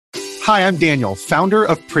Hi, I'm Daniel, founder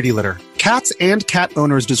of Pretty Litter. Cats and cat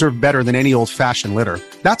owners deserve better than any old-fashioned litter.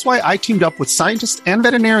 That's why I teamed up with scientists and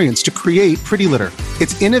veterinarians to create Pretty Litter.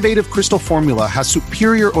 Its innovative crystal formula has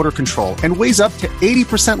superior odor control and weighs up to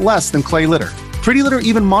 80% less than clay litter. Pretty Litter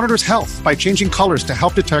even monitors health by changing colors to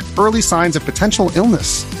help detect early signs of potential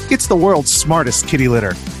illness. It's the world's smartest kitty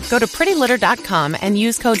litter. Go to prettylitter.com and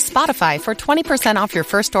use code SPOTIFY for 20% off your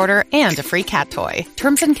first order and a free cat toy.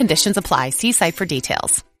 Terms and conditions apply. See site for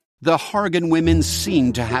details. The Hargan women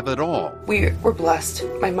seemed to have it all. We were blessed.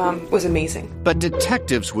 My mom was amazing. But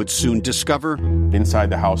detectives would soon discover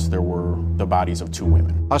inside the house there were the bodies of two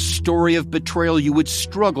women. A story of betrayal you would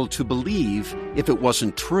struggle to believe if it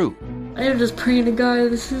wasn't true. I am just praying to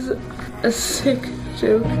God, this is a sick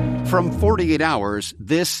joke. From 48 Hours,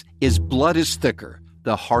 this is Blood is Thicker,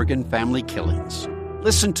 the Hargan Family Killings.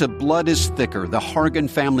 Listen to Blood is Thicker, the Hargan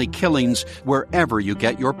Family Killings, wherever you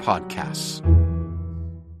get your podcasts.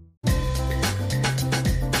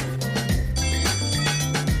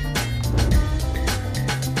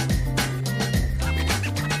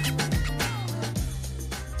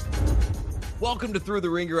 Welcome to Through the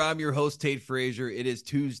Ringer. I'm your host, Tate Frazier. It is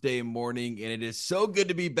Tuesday morning, and it is so good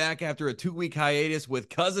to be back after a 2-week hiatus with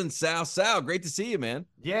cousin Sal. Sal, great to see you, man.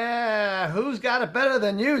 Yeah, who's got it better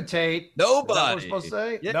than you, Tate? Nobody. Is that what we're supposed to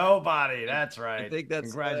say? Yeah. Nobody. That's right. I think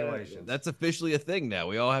that's congratulations. That's officially a thing now.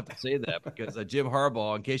 We all have to say that because Jim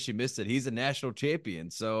Harbaugh, in case you missed it, he's a national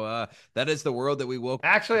champion. So that is the world that we woke.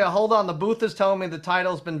 Actually, hold on. The booth is telling me the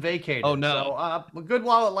title's been vacated. Oh no! So, good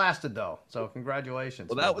while it lasted, though. So congratulations.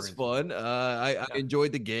 Well, that was fun. I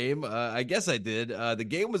enjoyed the game. I guess I did. The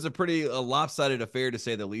game was a pretty lopsided affair, to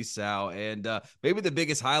say the least, Sal. And maybe the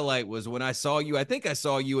biggest highlight was when I saw you. I think I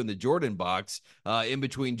saw you in the Jordan box in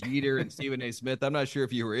between Jeter and Stephen A. Smith. I'm not sure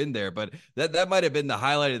if you were in there, but that might have been the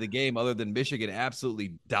highlight of the game, other than Michigan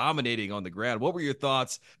absolutely dominating on the ground. What were your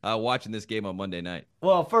thoughts watching this game on Monday night?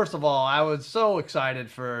 Well, first of all, I was so excited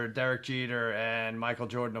for Derek Jeter and Michael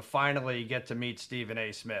Jordan to finally get to meet Stephen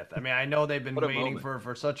A. Smith. I mean, I know they've been waiting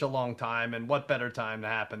for such a long time, and what better time to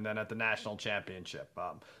happen than at the national championship,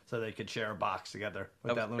 so they could share a box together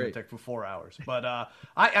with that lunatic for 4 hours. But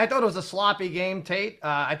I thought it was a sloppy game, Tate.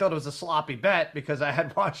 I thought it was a sloppy bet because I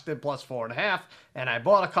had watched it plus 4.5, and I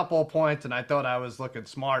bought a couple of points, and I thought I was looking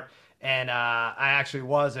smart. And I actually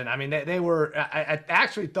wasn't. I mean, they were. I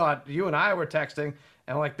actually thought you and I were texting,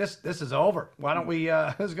 and like this is over. Why don't we?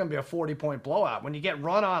 This is going to be a 40-point blowout. When you get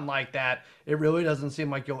run on like that, it really doesn't seem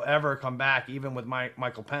like you'll ever come back, even with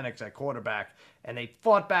Michael Penix at quarterback. And they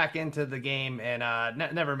fought back into the game and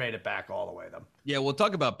never made it back all the way, though. Yeah, we'll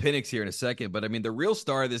talk about Penix here in a second, but I mean, the real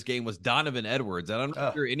star of this game was Donovan Edwards. I'm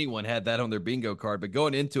not sure anyone had that on their bingo card, but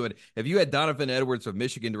going into it, if you had Donovan Edwards from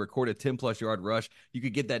Michigan to record a 10-plus yard rush, you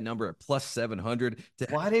could get that number at plus 700.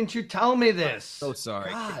 Why didn't you tell me this? I'm so sorry.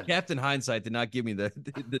 God. Captain Hindsight did not give me the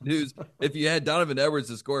news. If you had Donovan Edwards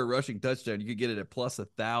to score a rushing touchdown, you could get it at plus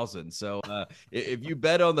 1,000. So if you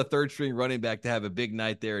bet on the third-string running back to have a big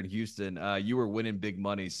night there in Houston, you were winning big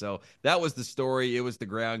money. So that was the story. It was the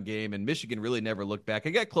ground game, and Michigan really never looked back.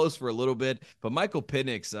 I got close for a little bit, but Michael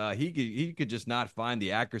Penix, he could just not find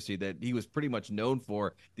the accuracy that he was pretty much known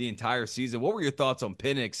for the entire season. What were your thoughts on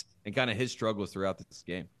Penix and kind of his struggles throughout this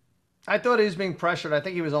game? I thought he was being pressured. I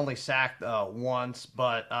think he was only sacked once,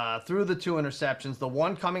 but through the 2 interceptions, the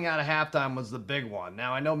one coming out of halftime was the big one.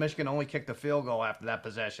 Now, I know Michigan only kicked a field goal after that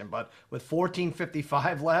possession, but with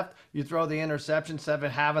 14:55 left, you throw the interception,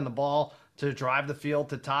 having the ball to drive the field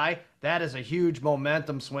to tie. That is a huge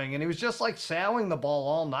momentum swing, and he was just like sailing the ball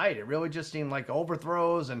all night. It really just seemed like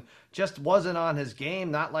overthrows and just wasn't on his game.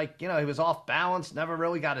 Not like, he was off balance, never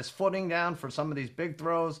really got his footing down for some of these big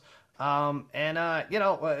throws. It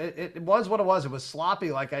was what it was. It was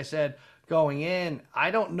sloppy, like I said, going in. I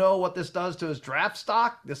don't know what this does to his draft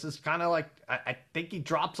stock. This is kind of like, I think he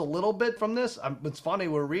drops a little bit from this. It's funny,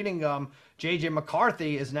 we're reading J.J.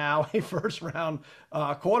 McCarthy is now a first-round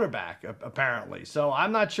quarterback, apparently. So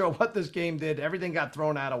I'm not sure what this game did. Everything got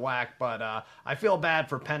thrown out of whack, but I feel bad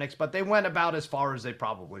for Penix, but they went about as far as they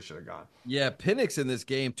probably should have gone. Yeah, Penix in this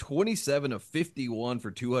game, 27 of 51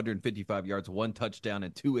 for 255 yards, 1 touchdown,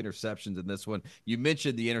 and 2 interceptions in this one. You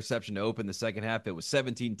mentioned the interception to open the second half. It was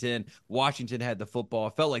 17-10. Washington had the football.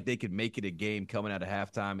 It felt like they could make it a game coming out of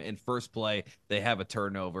halftime. In first play, they have a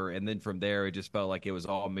turnover, and then from there, it just felt like it was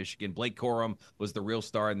all Michigan. Blake Corum was the real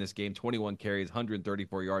star in this game, 21 carries,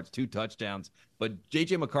 134 yards, 2 touchdowns. but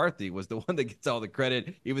J.J. McCarthy was the one that gets all the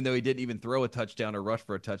credit, even though he didn't even throw a touchdown or rush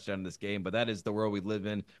for a touchdown in this game. But that is the world we live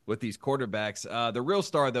in with these quarterbacks. The real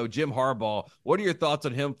star, though, Jim Harbaugh. What are your thoughts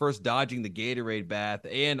on him first dodging the Gatorade bath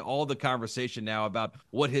and all the conversation now about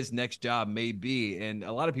what his next job may be? And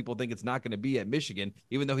a lot of people think it's not going to be at Michigan,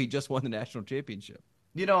 even though he just won the national championship.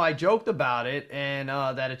 I joked about it and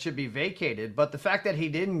that it should be vacated, but the fact that he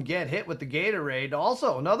didn't get hit with the Gatorade,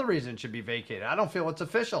 also another reason it should be vacated. I don't feel it's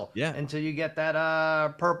official until you get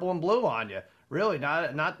that purple and blue on you. Really,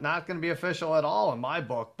 not going to be official at all in my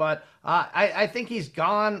book. But I think he's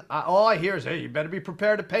gone. All I hear is, hey, you better be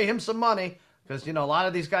prepared to pay him some money because, a lot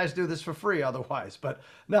of these guys do this for free otherwise. But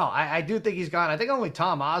no, I do think he's gone. I think only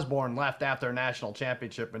Tom Osborne left after a national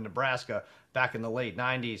championship in Nebraska back in the late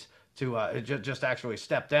 90s. To just actually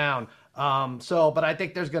step down. But I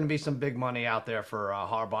think there's going to be some big money out there for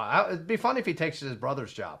Harbaugh. It'd be funny if he takes his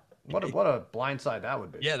brother's job. What a blindside that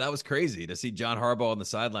would be. Yeah, that was crazy to see John Harbaugh on the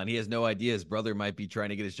sideline. He has no idea his brother might be trying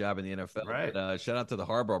to get his job in the NFL. Right. But, shout out to the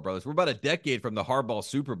Harbaugh brothers. We're about a decade from the Harbaugh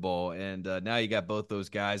Super Bowl, and now you got both those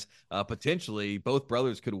guys. Potentially, both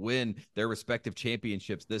brothers could win their respective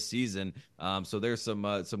championships this season. So there's some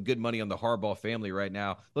good money on the Harbaugh family right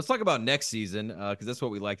now. Let's talk about next season because that's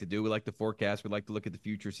what we like to do. We like to forecast. We like to look at the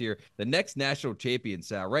futures here. The next national champion,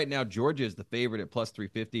 Sal. Right now, Georgia is the favorite at plus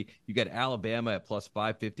 350. You got Alabama at plus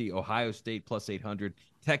 550. Ohio State plus 800,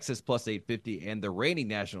 Texas plus 850, and the reigning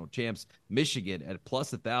national champs, Michigan, at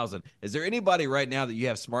plus 1,000. Is there anybody right now that you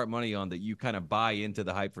have smart money on that you kind of buy into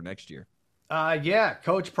the hype for next year? Yeah,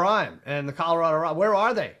 Coach Prime and the Colorado. Where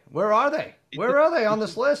are they? Where are they on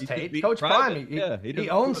this list, Tate? Coach Prime. He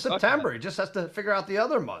owns September. He just has to figure out the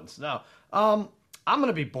other months. No. I'm going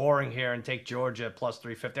to be boring here and take Georgia at plus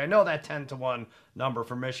 350. I know that 10-1 number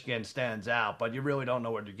for Michigan stands out, but you really don't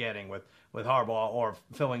know what you're getting with Harbaugh or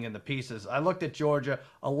filling in the pieces. I looked at Georgia.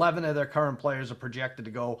 11 of their current players are projected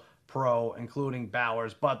to go pro, including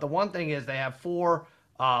Bowers. But the one thing is they have 4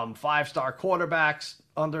 5-star quarterbacks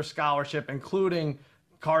under scholarship, including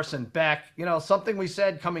Carson Beck. Something we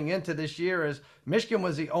said coming into this year is Michigan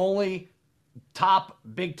was the only top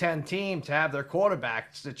Big Ten team to have their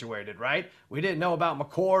quarterback situated, right? We didn't know about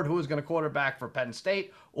McCord, who was going to quarterback for Penn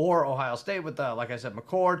State or Ohio State with, like I said,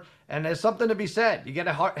 McCord. And there's something to be said. You get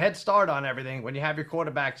a head start on everything when you have your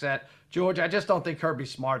quarterback set. Georgia, I just don't think Kirby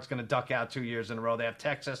Smart's going to duck out 2 years in a row. They have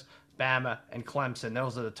Texas, Bama, and Clemson.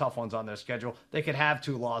 Those are the tough ones on their schedule. They could have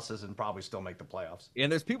 2 losses and probably still make the playoffs.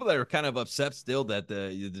 And there's people that are kind of upset still that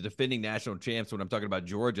the defending national champs, when I'm talking about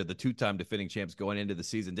Georgia, the 2-time defending champs going into the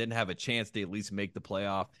season, didn't have a chance to at least make the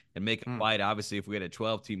playoff and make a fight. Obviously, if we had a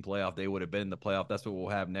 12-team playoff, they would have been in the playoff. That's what we'll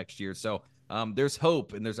have next year. So there's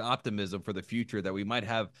hope and there's optimism for the future that we might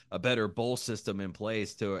have a better bowl system in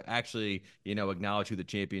place to actually, acknowledge who the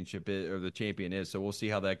championship is or the champion is. So we'll see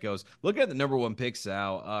how that goes. Looking at the number 1 pick,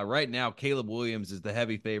 Sal, right now, Caleb Williams is the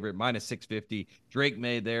heavy favorite, minus 650. Drake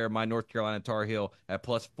May there, my North Carolina Tar Heel at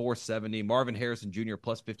plus 470. Marvin Harrison Jr.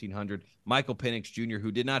 plus 1,500. Michael Penix Jr.,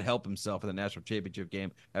 who did not help himself in the national championship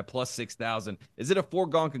game, at plus 6,000. Is it a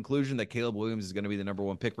foregone conclusion that Caleb Williams is going to be the number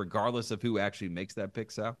 1 pick, regardless of who actually makes that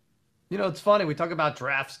pick, Sal? It's funny. We talk about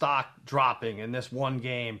draft stock dropping in this one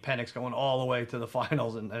game. Penix going all the way to the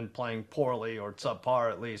finals and playing poorly or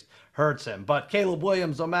subpar at least hurts him. But Caleb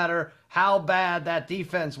Williams, no matter how bad that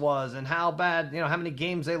defense was and how bad, how many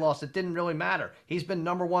games they lost, it didn't really matter. He's been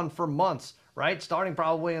number 1 for months, right? Starting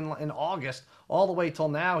probably in August all the way till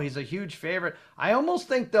now. He's a huge favorite. I almost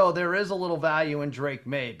think, though, there is a little value in Drake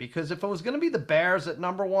May because if it was going to be the Bears at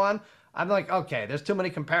number 1, I'm like, okay, there's too many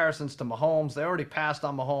comparisons to Mahomes. They already passed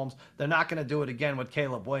on Mahomes. They're not going to do it again with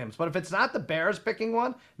Caleb Williams. But if it's not the Bears picking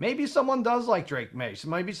one, maybe someone does like Drake May. So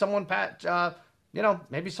maybe someone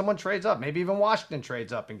maybe someone trades up. Maybe even Washington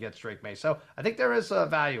trades up and gets Drake May. So I think there is a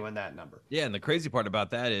value in that number. Yeah, and the crazy part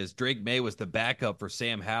about that is Drake May was the backup for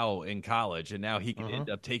Sam Howell in college, and now he can end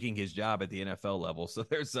up taking his job at the NFL level. So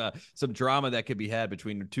there's some drama that could be had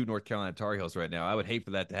between the 2 North Carolina Tar Heels right now. I would hate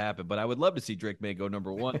for that to happen, but I would love to see Drake May go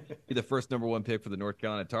number 1, be the first number 1 pick for the North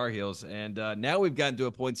Carolina Tar Heels. And now we've gotten to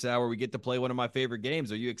a point, Sal, where we get to play one of my favorite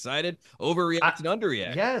games. Are you excited? Overreact and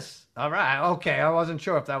underreact? Yes. All right. Okay. I wasn't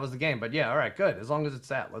sure if that was the game, but yeah. All right. Good. As long as it's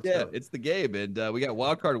that. Let's do it. It's the game. And we got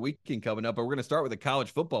Wild Card Weekend coming up, but we're going to start with a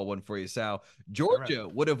college football one for you, Sal. Georgia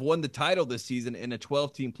would have won the title this season in a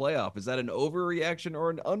 12-team playoff. Is that an overreaction or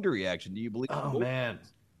an underreaction? Do you believe? Oh, man.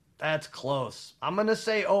 That's close. I'm going to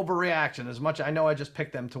say overreaction as much. I know I just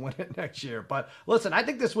picked them to win it next year. But listen, I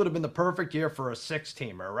think this would have been the perfect year for a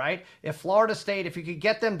 6-teamer, right? If Florida State, if you could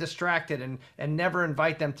get them distracted and never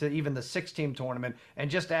invite them to even the 6-team tournament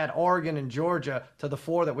and just add Oregon and Georgia to the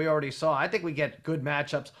 4 that we already saw, I think we get good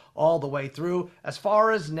matchups all the way through. As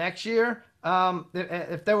far as next year,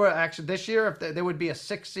 If they were actually this year, if they would be a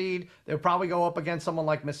 6 seed, they would probably go up against someone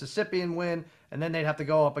like Mississippi and win, and then they'd have to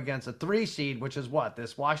go up against a 3 seed, which is what,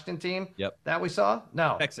 this Washington team that we saw?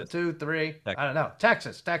 No, Texas. 2, 3. Texas. I don't know.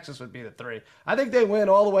 Texas would be the 3. I think they win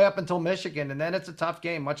all the way up until Michigan, and then it's a tough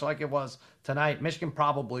game, much like it was tonight. Michigan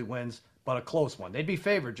probably wins, but a close one. They'd be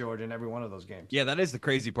favored, Georgia, in every one of those games. Yeah, that is the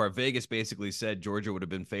crazy part. Vegas basically said Georgia would have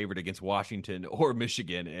been favored against Washington or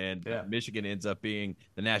Michigan, and Michigan ends up being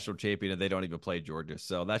the national champion, and they don't even play Georgia.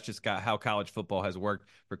 So that's just how college football has worked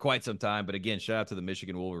for quite some time. But again, shout out to the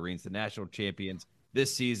Michigan Wolverines, the national champions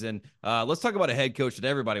this season. Let's talk about a head coach that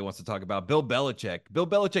everybody wants to talk about, Bill Belichick. Bill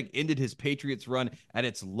Belichick ended his Patriots run at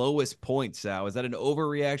its lowest point, Sal. Is that an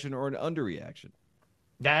overreaction or an underreaction?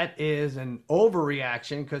 That is an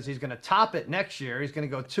overreaction because he's going to top it next year. He's going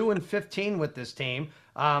to go 2-15 with this team.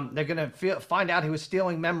 They're going to find out he was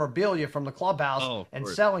stealing memorabilia from the clubhouse and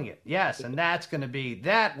selling it. Yes, and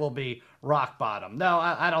that will be rock bottom. No,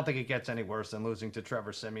 I don't think it gets any worse than losing to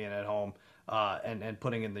Trevor Siemian at home. And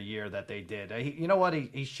putting in the year that they did. You know what?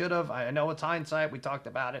 He should have. I know it's hindsight. We talked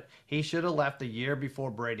about it. He should have left the year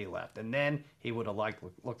before Brady left, and then he would have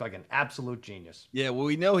looked like an absolute genius. Yeah, well,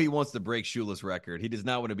 we know he wants to break Shula's record. He does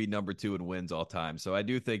not want to be number 2 in wins all time. So I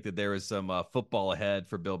do think that there is some football ahead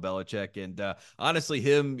for Bill Belichick. And honestly,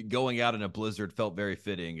 him going out in a blizzard felt very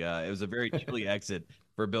fitting. It was a very chilly exit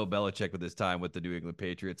for Bill Belichick with his time with the New England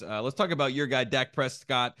Patriots. Let's talk about your guy, Dak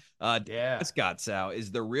Prescott. Prescott, Sal,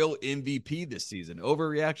 is the real MVP this season.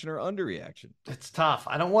 Overreaction or underreaction? It's tough.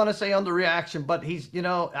 I don't want to say underreaction, but he's,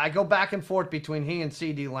 I go back and forth between he and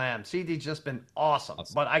CeeDee Lamb. CeeDee's just been awesome,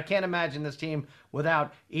 but I can't imagine this team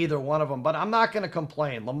without either one of them. But I'm not going to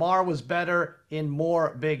complain. Lamar was better in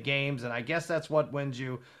more big games, and I guess that's what wins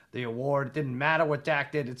you the award. It didn't matter what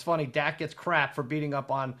Dak did. It's funny, Dak gets crap for beating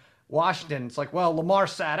up on Washington. It's like, well, Lamar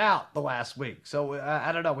sat out the last week. So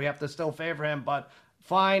I don't know. We have to still favor him, but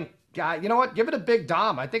fine. You know what? Give it a big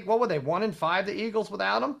Dom. I think, what were they, 1-5, the Eagles,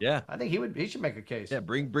 without him? Yeah. I think he should make a case. Yeah,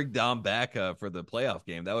 bring Dom back for the playoff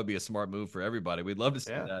game. That would be a smart move for everybody. We'd love to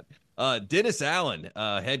see that. Dennis Allen,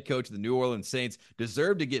 head coach of the New Orleans Saints,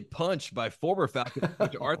 deserved to get punched by former Falcons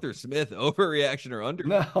coach Arthur Smith. Overreaction or under?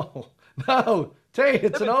 No. Tate,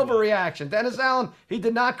 it's an overreaction. Dennis Allen, he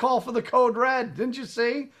did not call for the code red. Didn't you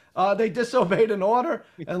see? They disobeyed an order,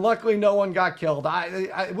 and luckily no one got killed.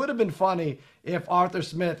 It would have been funny if Arthur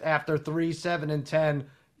Smith, after 3, 7, and 10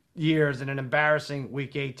 years in an embarrassing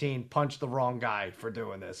Week 18, punched the wrong guy for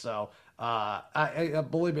doing this. So,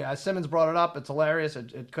 believe me, Simmons brought it up. It's hilarious.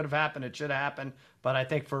 It could have happened. It should have happened. But I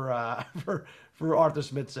think for Arthur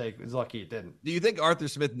Smith's sake, he's lucky it didn't. Do you think Arthur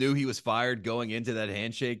Smith knew he was fired going into that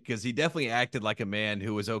handshake? Because he definitely acted like a man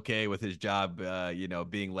who was okay with his job,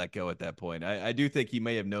 being let go at that point. I do think he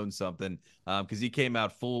may have known something because he came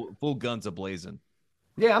out full guns a-blazing.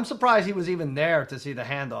 Yeah, I'm surprised he was even there to see the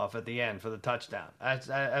handoff at the end for the touchdown.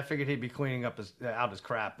 I figured he'd be cleaning up his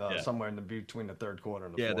crap somewhere in between the third quarter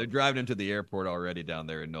and the fourth. They're driving him to the airport already down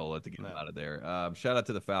there in NOLA to get him out of there. Shout out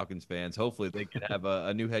to the Falcons fans. Hopefully they can have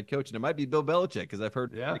a new head coach, and it might be Bill Belichick because I've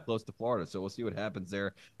heard pretty close to Florida. So we'll see what happens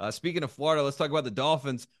there. Speaking of Florida, let's talk about the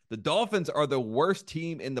Dolphins. The Dolphins are the worst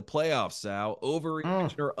team in the playoffs, Sal.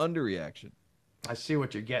 Overreaction or underreaction? I see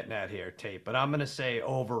what you're getting at here, Tate, but I'm going to say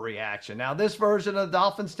overreaction. Now, this version of the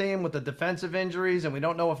Dolphins team with the defensive injuries, and we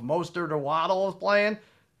don't know if Mostert or Waddle is playing,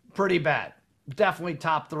 pretty bad. Definitely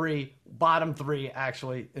top 3, bottom 3,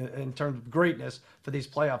 actually, in terms of greatness for these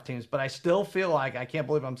playoff teams. But I still feel like, I can't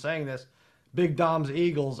believe I'm saying this, Big Dom's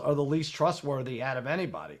Eagles are the least trustworthy out of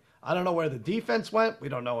anybody. I don't know where the defense went. We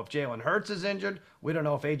don't know if Jalen Hurts is injured. We don't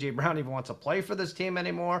know if A.J. Brown even wants to play for this team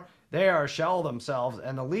anymore. They are a shell of themselves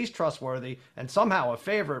and the least trustworthy and somehow a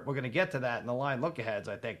favorite. We're going to get to that in the line look-aheads,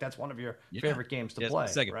 I think. That's one of your favorite games to play. It's my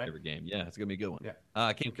second right? favorite game. Yeah, it's going to be a good one. Yeah.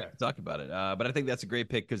 I can't talk about it. But I think that's a great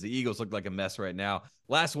pick because the Eagles look like a mess right now.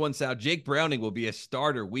 Last one, Sal. Jake Browning will be a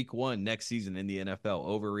starter week 1 next season in the NFL.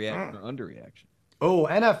 Overreaction or underreaction? Oh,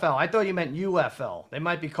 NFL. I thought you meant UFL. They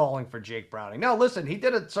might be calling for Jake Browning. No, listen, he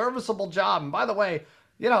did a serviceable job. And by the way,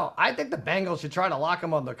 I think the Bengals should try to lock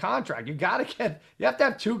him on the contract. You have to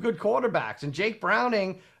have 2 good quarterbacks. And Jake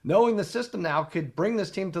Browning, knowing the system now, could bring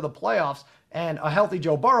this team to the playoffs. And a healthy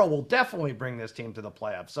Joe Burrow will definitely bring this team to the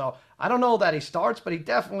playoffs. So I don't know that he starts, but he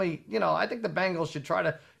definitely, I think the Bengals should try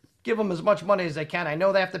to give him as much money as they can. I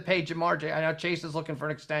know they have to pay Jamar. I know Chase is looking for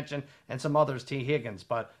an extension and some others, T. Higgins,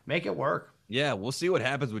 but make it work. Yeah, we'll see what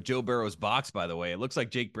happens with Joe Burrow's box, by the way. It looks like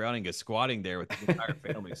Jake Browning is squatting there with his entire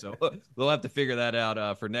family. So we'll have to figure that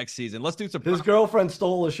out for next season. Let's do some. His girlfriend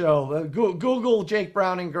stole the show. Google Jake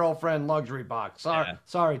Browning girlfriend luxury box.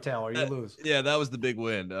 Sorry, Taylor, you lose. Yeah, that was the big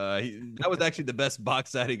win. That was actually the best box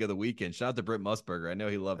sighting of the weekend. Shout out to Brent Musburger. I know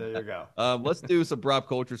he loved it. There you go. Let's do some prop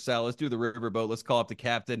culture, Sal. Let's do the riverboat. Let's call up the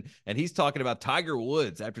captain. And he's talking about Tiger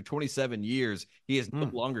Woods. After 27 years, he is no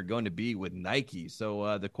longer going to be with Nike.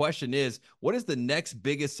 So the question is, what is the next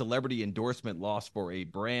biggest celebrity endorsement loss for a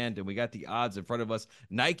brand? And we got the odds in front of us.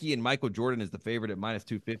 Nike and Michael Jordan is the favorite at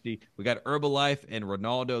 -250. We got Herbalife and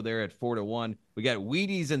Ronaldo there at 4-1. We got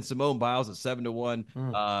Wheaties and Simone Biles at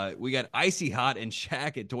 7-1. We got Icy Hot and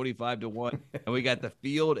Shaq at 25-1. And we got the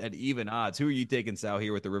field at even odds. Who are you taking, Sal,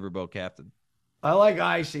 here with the riverboat captain? I like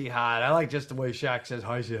Icy Hot. I like just the way Shaq says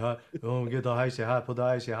Icy Hot. Oh, get the Icy Hot, put the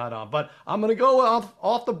Icy Hot on. But I'm going to go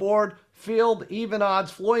off the board, field, even odds,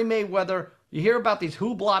 Floyd Mayweather. You hear about these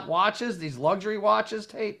Hublot watches, these luxury watches,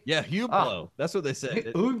 Tate? Yeah, Hublot. That's what they said.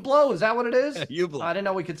 Hublot, is that what it is? Yeah, Hublot. I didn't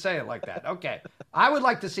know we could say it like that. Okay. I would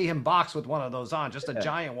like to see him box with one of those on, just a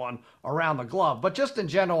giant one around the glove. But just in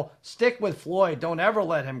general, stick with Floyd. Don't ever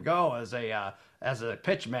let him go as a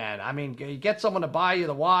pitch man. I mean, you get someone to buy you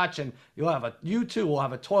the watch, and you too will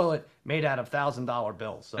have a toilet made out of $1,000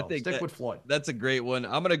 bills. So stick with Floyd. That's a great one.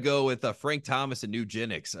 I'm going to go with Frank Thomas and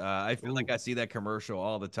Nugenix. I feel like I see that commercial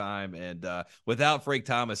all the time. And without Frank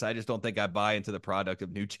Thomas, I just don't think I buy into the product of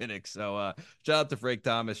Nugenix. So shout out to Frank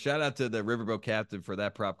Thomas. Shout out to the Riverboat captain for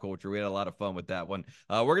that prop culture. We had a lot of fun with that one.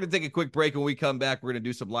 We're going to take a quick break. When we come back, we're going to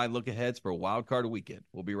do some line look aheads for Wild Card Weekend.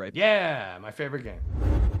 We'll be right back. Yeah, my favorite game.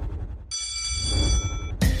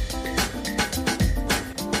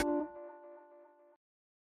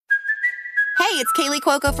 Hey, it's Kaylee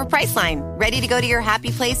Cuoco for Priceline. Ready to go to your happy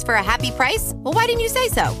place for a happy price? Well, why didn't you say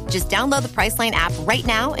so? Just download the Priceline app right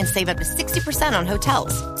now and save up to 60% on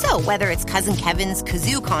hotels. So whether it's Cousin Kevin's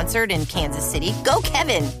Kazoo Concert in Kansas City, go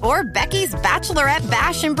Kevin, or Becky's Bachelorette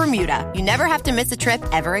Bash in Bermuda, you never have to miss a trip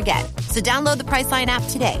ever again. So download the Priceline app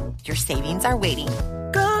today. Your savings are waiting.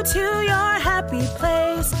 Go to your happy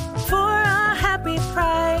place for a happy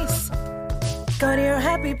price. Go to your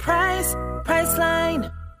happy price,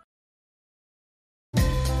 Priceline.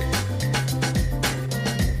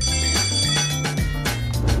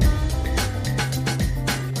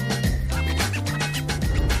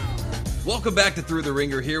 Welcome back to Through the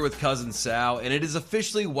Ringer here with Cousin Sal, and it is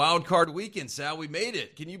officially Wild Card Weekend. Sal, we made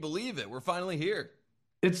it. Can you believe it? We're finally here.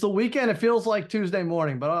 It's the weekend. It feels like Tuesday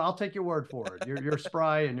morning, but I'll take your word for it. You're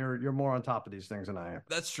spry and you're more on top of these things than I am.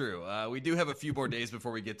 That's true. We do have a few more days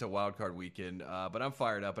before we get to Wild Card Weekend, but I'm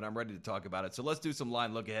fired up and I'm ready to talk about it. So let's do some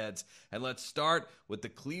line look aheads, and let's start with the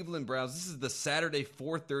Cleveland Browns. This is the Saturday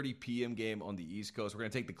 4:30 p.m. game on the East Coast. We're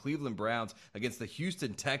going to take the Cleveland Browns against the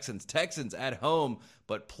Houston Texans. Texans at home,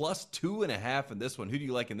 but +2.5 in this one. Who do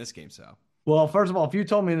you like in this game, Sal? Well, first of all, if you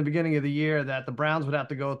told me in the beginning of the year that the Browns would have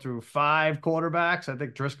to go through 5 quarterbacks, I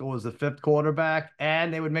think Driscoll was the 5th quarterback,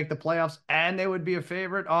 and they would make the playoffs, and they would be a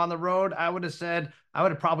favorite on the road, I would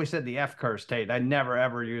have probably said the F curse, Tate. I never,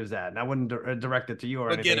 ever use that, and I wouldn't direct it to you or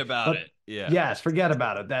anything. Forget about it. Yeah. Yes, forget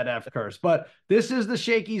about it, that F curse. But this is the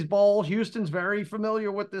Shakey's Bowl. Houston's very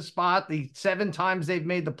familiar with this spot. The 7 times they've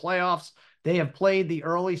made the playoffs, they have played the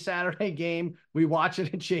early Saturday game. We watch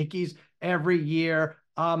it at Shakey's every year.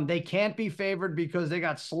 They can't be favored because they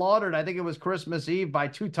got slaughtered. I think it was Christmas Eve by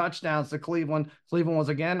 2 touchdowns to Cleveland. Cleveland was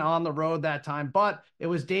again on the road that time, but it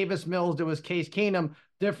was Davis Mills. It was Case Keenum.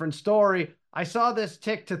 Different story. I saw this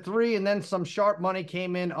tick to 3, and then some sharp money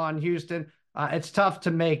came in on Houston. It's tough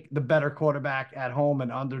to make the better quarterback at home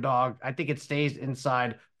an underdog. I think it stays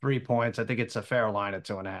inside 3 points. I think it's a fair line at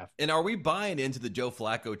 2.5. And are we buying into the Joe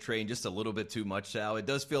Flacco train just a little bit too much, Sal? It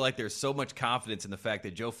does feel like there's so much confidence in the fact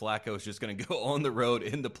that Joe Flacco is just going to go on the road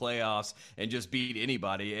in the playoffs and just beat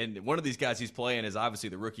anybody. And one of these guys he's playing is obviously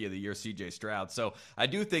the Rookie of the Year, C.J. Stroud. So I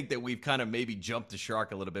do think that we've kind of maybe jumped the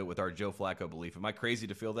shark a little bit with our Joe Flacco belief. Am I crazy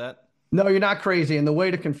to feel that? No, you're not crazy. And the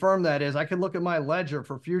way to confirm that is I can look at my ledger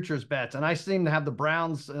for futures bets, and I seem to have the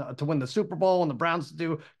Browns to win the Super Bowl and the Browns to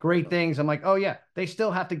do great things. I'm like, oh, yeah, they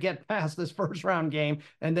still have to get past this first round game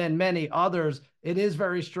and then many others. It is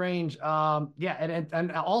very strange.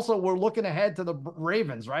 And also we're looking ahead to the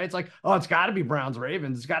Ravens, right? It's like, oh, it's got to be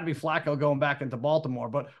Browns-Ravens. It's got to be Flacco going back into Baltimore.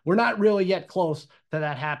 But we're not really yet close to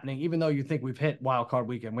that happening, even though you think we've hit Wild Card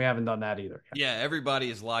Weekend. We haven't done that either. Yeah, everybody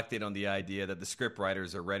is locked in on the idea that the script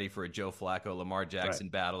writers are ready for a Joe Joe Flacco, Lamar Jackson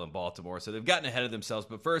battle in Baltimore. So they've gotten ahead of themselves.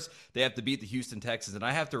 But first, they have to beat the Houston Texans. And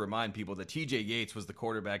I have to remind people that TJ Yates was the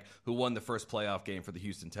quarterback who won the first playoff game for the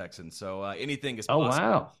Houston Texans. So anything is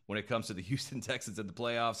possible when it comes to the Houston Texans in the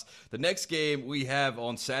playoffs. The next game we have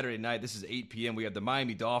on Saturday night, this is 8 p.m. We have the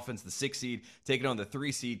Miami Dolphins, the 6 seed, taking on the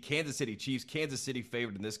 3 seed Kansas City Chiefs. Kansas City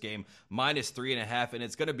favored in this game, -3.5, and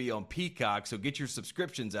it's going to be on Peacock. So get your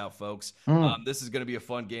subscriptions out, folks. This is going to be a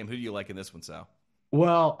fun game. Who do you like in this one, Sal?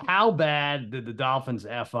 Well, how bad did the Dolphins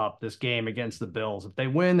F up this game against the Bills? If they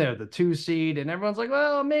win, they're the 2 seed, and everyone's like,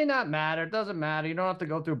 well, it may not matter. It doesn't matter. You don't have to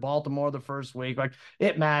go through Baltimore the first week. Like,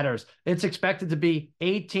 it matters. It's expected to be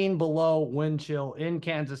 18 below wind chill in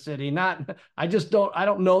Kansas City. I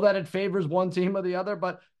don't know that it favors one team or the other,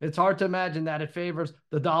 but it's hard to imagine that it favors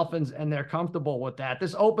the Dolphins, and they're comfortable with that.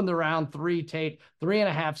 This opened around 3, Tate.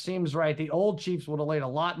 3.5 seems right. The old Chiefs would have laid a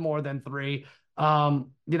lot more than 3.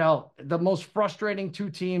 The most frustrating 2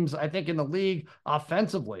 teams, I think, in the league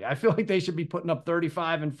offensively. I feel like they should be putting up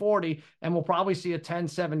 35 and 40, and we'll probably see a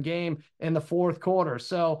 10-7 game in the fourth quarter.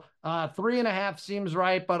 So 3.5 seems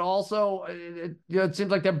right, but also it seems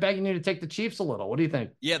like they're begging you to take the Chiefs a little. What do you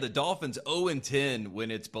think? Yeah, the Dolphins 0-10 when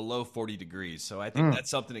it's below 40 degrees. So I think that's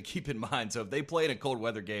something to keep in mind. So if they play in a cold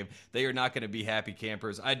weather game, they are not going to be happy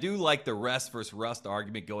campers. I do like the rest versus rust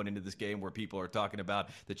argument going into this game, where people are talking about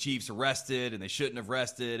the Chiefs rested and they shouldn't have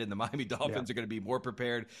rested, and the Miami Dolphins are going to be more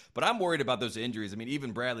prepared. But I'm worried about those injuries. I mean,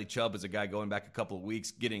 even Bradley Chubb is a guy going back a couple of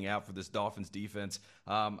weeks, getting out for this Dolphins defense.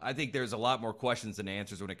 I think there's a lot more questions than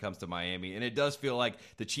answers when it comes to Miami, and it does feel like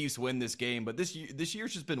the Chiefs win this game. But this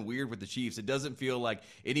year's just been weird with the Chiefs. It doesn't feel like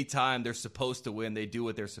anytime they're supposed to win, they do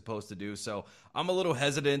what they're supposed to do. So I'm a little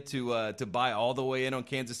hesitant to buy all the way in on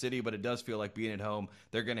Kansas City, but it does feel like being at home,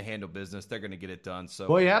 they're going to handle business. They're going to get it done. So,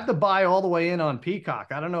 well, you have to buy all the way in on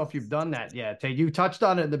Peacock. I don't know if you've done that yet. You touched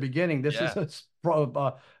on it in the beginning. This is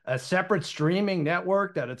a separate streaming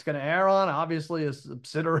network that it's going to air on, obviously a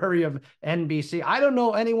subsidiary of NBC. I don't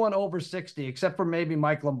know anyone over 60, except for maybe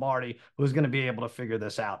Mike Lombardi, who's going to be able to figure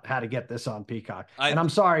this out, how to get this on Peacock. And I'm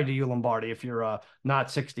sorry to you, Lombardi, if you're not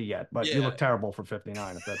 60 yet, but you look terrible for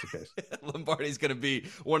 59, if that's the case. Lombardi's going to be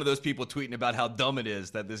one of those people tweeting about how dumb it is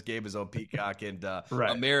that this game is on Peacock, and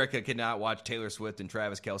America cannot watch Taylor Swift and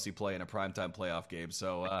Travis Kelce play in a primetime playoff game.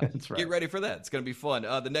 So get ready for that. It's going to be fun.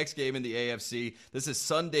 The next game in the AFC, this is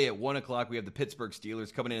Sunday at 1 o'clock. We have the Pittsburgh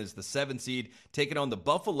Steelers coming in as the 7 seed, taking on the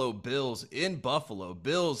Buffalo Bills in Buffalo.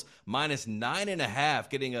 Bills -9.5,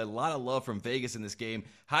 getting a lot of love from Vegas in this game.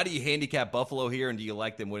 How do you handicap Buffalo here, and do you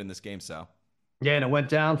like them winning this game, Sal? Yeah, and it went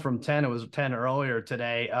down from 10. It was 10 earlier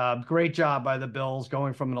today. Great job by the Bills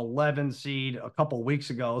going from an 11 seed a couple weeks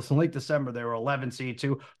ago. So late December, they were 11 seed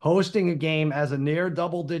to hosting a game as a near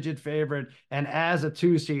double-digit favorite and as a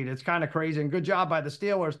 2 seed. It's kind of crazy. And good job by the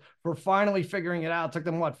Steelers for finally figuring it out. It took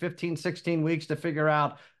them, 15, 16 weeks to figure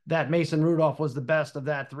out that Mason Rudolph was the best of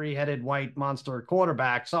that 3-headed white monster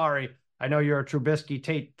quarterback. Sorry. I know you're a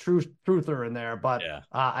Trubisky truther in there, but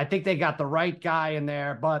I think they got the right guy in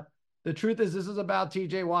there. But the truth is, this is about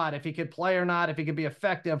TJ Watt. If he could play or not, if he could be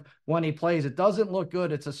effective when he plays. It doesn't look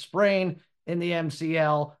good. It's a sprain in the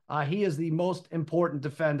MCL. He is the most important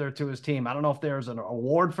defender to his team. I don't know if there's an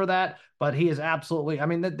award for that, but he is absolutely,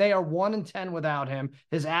 they are 1-10 without him.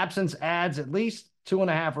 His absence adds at least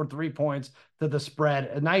 2.5 or 3 points to the spread.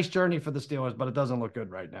 A nice journey for the Steelers, but it doesn't look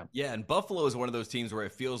good right now. Yeah, and Buffalo is one of those teams where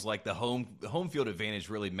it feels like the home field advantage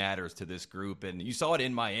really matters to this group. And you saw it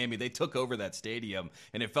in Miami. They took over that stadium,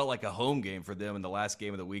 and it felt like a home game for them in the last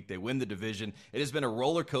game of the week. They win the division. It has been a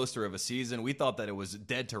roller coaster of a season. We thought that it was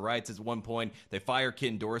dead to rights at one point. They fire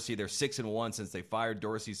Ken Dorsey. They're 6-1 since they fired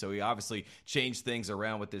Dorsey, so he obviously changed things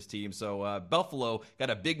around with this team. So Buffalo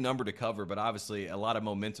got a big number to cover, but obviously a lot of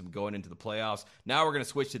momentum going into the playoffs. Now we're going to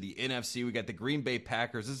switch to the NFC. We got the Green Bay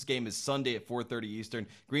Packers. This game is Sunday at 4:30 Eastern.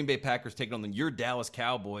 Green Bay Packers taking on your Dallas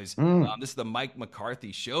Cowboys. This is the Mike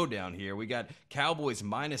McCarthy showdown here. We got Cowboys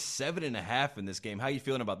 -7.5 in this game. How are you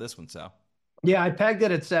feeling about this one, Sal? Yeah, I pegged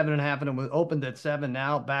it at 7.5, and it was opened at 7.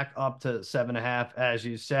 Now back up to 7.5, as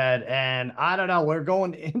you said. And I don't know. We're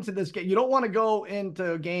going into this game. You don't want to go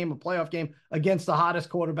into a playoff game, against the hottest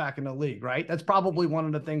quarterback in the league, right? That's probably one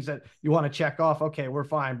of the things that you want to check off. Okay, we're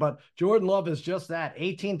fine. But Jordan Love is just that: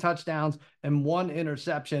 18 touchdowns and 1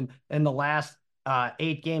 interception in the last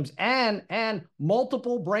 8 games, and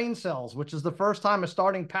multiple brain cells, which is the first time a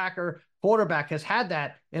starting Packer quarterback has had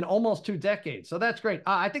that in almost 2 decades. So that's great.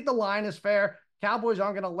 I think the line is fair. Cowboys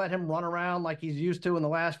aren't going to let him run around like he's used to in the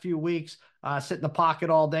last few weeks. sit in the pocket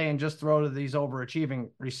all day and just throw to these overachieving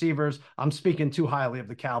receivers. I'm speaking too highly of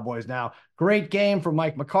the Cowboys now. Great game from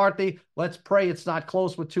Mike McCarthy. Let's pray it's not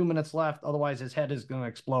close with 2 minutes left. Otherwise, his head is going to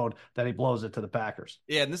explode that he blows it to the Packers.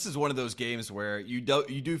 Yeah, and this is one of those games where you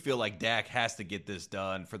do feel like Dak has to get this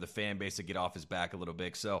done for the fan base to get off his back a little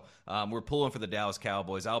bit. So we're pulling for the Dallas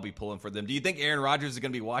Cowboys. I'll be pulling for them. Do you think Aaron Rodgers is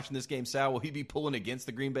going to be watching this game, Sal? Will he be pulling against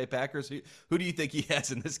the Green Bay Packers? Who do you think he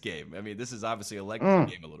has in this game? I mean, this is obviously a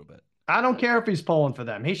legacy game a little bit. I don't care if he's pulling for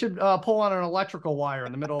them. He should pull on an electrical wire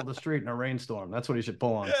in the middle of the street in a rainstorm. That's what he should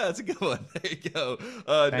pull on. Yeah, that's a good one. There you go.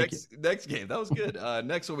 Next game. That was good.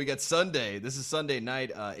 Next one, we got Sunday. This is Sunday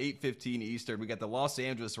night, 8:15 Eastern. We got the Los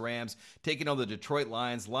Angeles Rams taking on the Detroit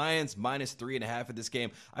Lions. Lions minus 3.5 in this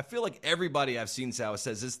game. I feel like everybody I've seen, Sal,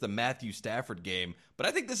 says this is the Matthew Stafford game. But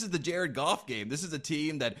I think this is the Jared Goff game. This is a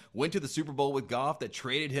team that went to the Super Bowl with Goff, that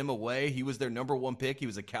traded him away. He was their number one pick. He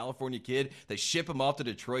was a California kid. They ship him off to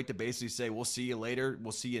Detroit to basically say, we'll see you later.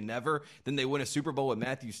 We'll see you never. Then they win a Super Bowl with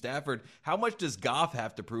Matthew Stafford. How much does Goff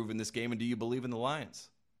have to prove in this game, and do you believe in the Lions?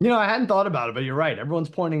 I hadn't thought about it, but you're right. Everyone's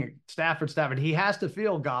pointing at Stafford. He has to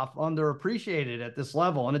feel Goff underappreciated at this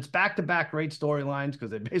level. And it's back-to-back great storylines because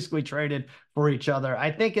they basically traded for each other. I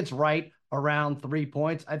think it's right around 3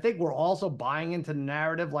 points. I think we're also buying into the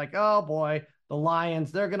narrative like, oh boy, the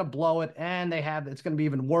Lions, they're going to blow it, and it's going to be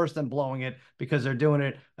even worse than blowing it because they're doing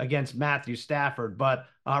it against Matthew Stafford. But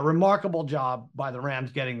remarkable job by the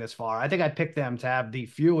Rams getting this far. I think I picked them to have the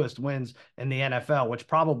fewest wins in the NFL, which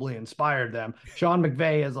probably inspired them. Sean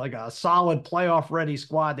McVay is like a solid playoff-ready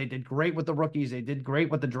squad. They did great with the rookies. They did great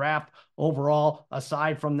with the draft overall.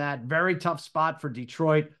 Aside from that, very tough spot for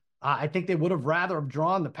Detroit. I think they would have rather have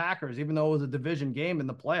drawn the Packers, even though it was a division game in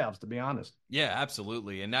the playoffs, to be honest. Yeah,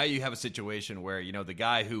 absolutely. And now you have a situation where, the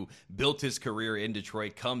guy who built his career in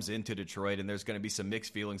Detroit comes into Detroit, and there's going to be some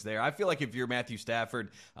mixed feelings there. I feel like if you're Matthew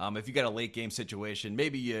Stafford, if you got a late game situation,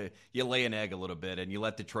 maybe you lay an egg a little bit and you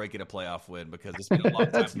let Detroit get a playoff win because it's been a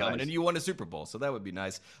long time coming, nice. And you won a Super Bowl, so that would be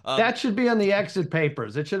nice. That should be on the exit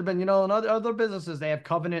papers. It should have been, in other businesses, they have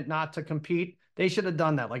covenant not to compete. They should have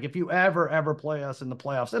done that. Like, if you ever play us in the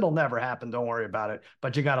playoffs, it'll never happen. Don't worry about it.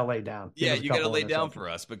 But you got to lay down. Yeah, you got to lay down for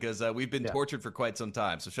us because we've been tortured for quite some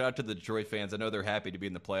time. So shout out to the Detroit fans. I know they're happy to be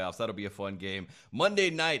in the playoffs. That'll be a fun game. Monday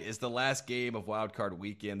night is the last game of Wild Card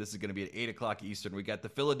Weekend. This is going to be at 8 o'clock Eastern. We got the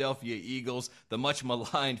Philadelphia Eagles, the much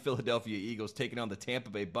maligned Philadelphia Eagles, taking on the Tampa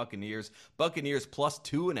Bay Buccaneers. Buccaneers plus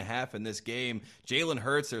 2.5 in this game. Jalen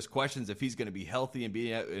Hurts, there's questions if he's going to be healthy and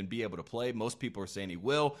be able to play. Most people are saying he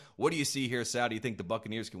will. What do you see here, Sal? Do you think the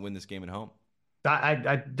Buccaneers can win this game at home?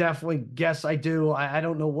 I definitely guess I do. I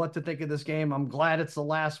don't know what to think of this game. I'm glad it's the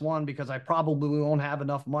last one because I probably won't have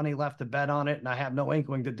enough money left to bet on it, and I have no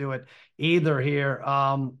inkling to do it either here.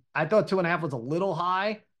 I thought 2.5 was a little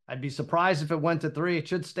high. I'd be surprised if it went to 3. It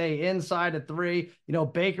should stay inside at 3.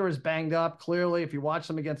 Baker is banged up. Clearly, if you watch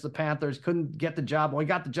them against the Panthers, couldn't get the job. Well, he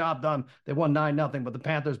got the job done. They won 9-0, but the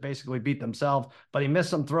Panthers basically beat themselves. But he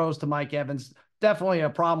missed some throws to Mike Evans. Definitely a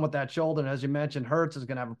problem with that shoulder. And as you mentioned, Hurts is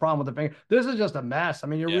going to have a problem with the finger. This is just a mess. I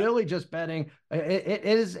mean, you're really just betting. It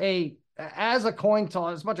is as a coin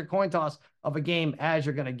toss, as much a coin toss of a game as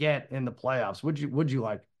you're going to get in the playoffs. Would you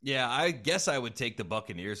like? Yeah, I guess I would take the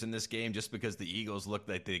Buccaneers in this game just because the Eagles look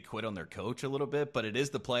like they quit on their coach a little bit, but it is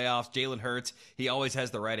the playoffs. Jalen Hurts, he always has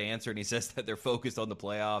the right answer, and he says that they're focused on the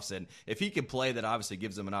playoffs, and if he can play, that obviously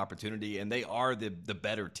gives them an opportunity, and they are the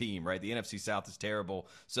better team, right? The NFC South is terrible,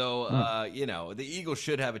 so, the Eagles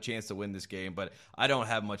should have a chance to win this game, but I don't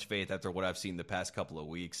have much faith after what I've seen the past couple of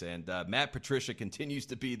weeks, and Matt Patricia continues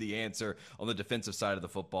to be the answer on the defensive side of the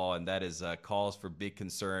football, and that is cause for big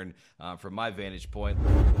concern from my vantage point.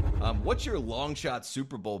 What's your long shot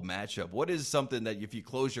Super Bowl matchup? What is something that if you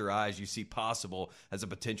close your eyes, you see possible as a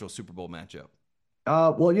potential Super Bowl matchup?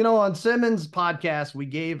 On Simmons' podcast, we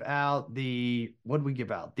gave out the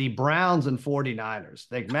Browns and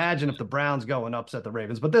 49ers. Imagine if the Browns go and upset the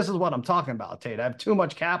Ravens. But this is what I'm talking about, Tate. I have too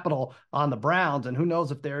much capital on the Browns, and who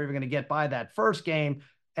knows if they're even going to get by that first game.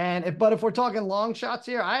 But if we're talking long shots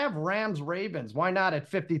here, I have Rams Ravens. Why not at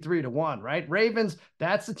 53-1, right? Ravens,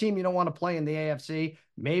 that's the team you don't want to play in the AFC.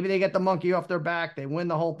 Maybe they get the monkey off their back, they win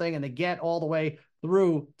the whole thing, and they get all the way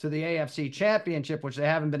through to the AFC Championship, which they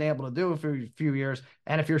haven't been able to do for a few years.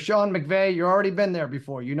 And if you're Sean McVay, you've already been there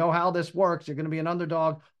before. You know how this works. You're going to be an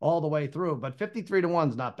underdog all the way through. But 53-1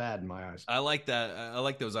 is not bad in my eyes. I like that. I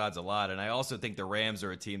like those odds a lot. And I also think the Rams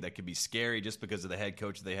are a team that could be scary just because of the head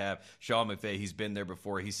coach they have. Sean McVay, he's been there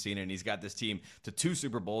before. He's seen it, and he's got this team to 2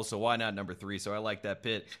 Super Bowls, so why not number 3? So I like that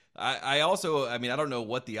pick. I don't know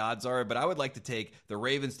what the odds are, but I would like to take the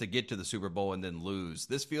Ravens to get to the Super Bowl and then lose.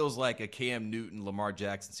 This feels like a Cam Newton, Lamar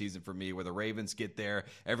Jackson season for me, where the Ravens get there,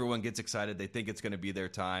 everyone gets excited, they think it's going to be their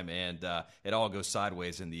time, and it all goes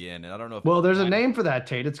sideways in the end. And I don't know if there's a name for that,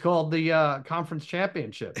 Tate. It's called the conference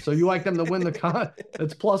championship. So you like them to win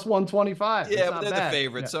it's plus 125. Yeah, but they're the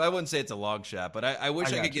favorite, so I wouldn't say it's a long shot. But I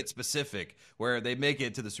wish I could get specific, where they make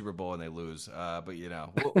it to the Super Bowl and they lose. But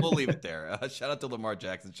we'll leave it there. Shout out to Lamar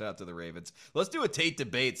Jackson. Shout out to the Ravens. Let's do a Tate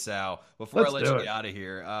debate, Sal. Before I let you get out of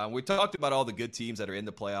here, we talked about all the good teams that are in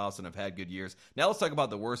the playoffs and have had good years. Now let's talk about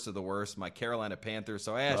the worst of the worst, my Carolina Panthers.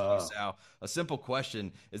 So I asked you, Sal, a simple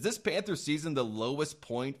question: is this Panthers season the lowest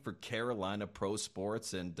point for Carolina pro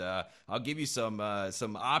sports? And I'll give you some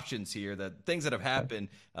options here, that things that have happened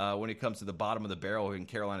when it comes to the bottom of the barrel in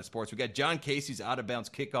Carolina sports. We got John Casey's out of bounds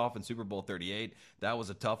kickoff in Super Bowl 38. That was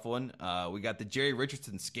a tough one. We got the Jerry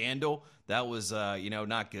Richardson scandal. That was,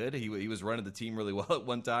 not good. He was running the team really well at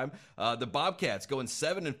one time. The Bobcats going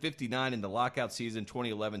 7-59 in the lockout season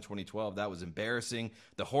 2011-2012. That was embarrassing.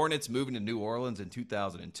 The Hornets moving to New Orleans in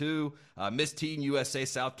 2002. Miss Teen USA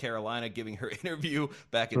South Carolina giving her interview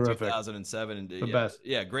back in 2007. The best.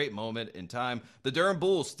 Yeah, great moment in time. The Durham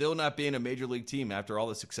Bulls still not being a major league team after all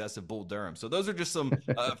the success of Bull Durham. So those are just some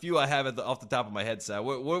a few I have off the top of my head, Sal.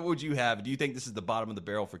 What would you have? Do you think this is the bottom of the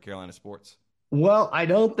barrel for Carolina sports? Well, I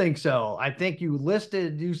don't think so. I think you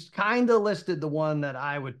kind of listed the one that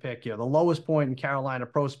I would pick here. The lowest point in Carolina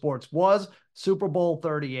pro sports was Super Bowl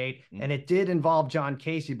 38, and it did involve John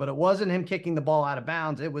Casey, but it wasn't him kicking the ball out of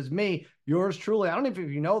bounds. It was me, yours truly. I don't know if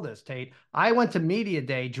you know this, Tate. I went to media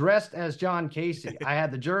day dressed as John Casey. I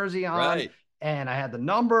had the jersey on. Right. And I had the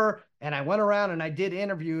number, and I went around and I did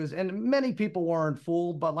interviews, and many people weren't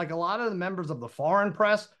fooled, but like a lot of the members of the foreign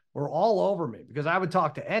press were all over me because I would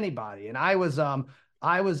talk to anybody. And I was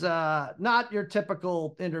not your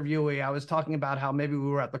typical interviewee. I was talking about how maybe we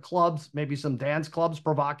were at the clubs, maybe some dance clubs,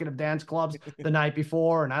 provocative dance clubs the night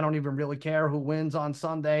before, and I don't even really care who wins on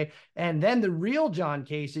Sunday. And then the real John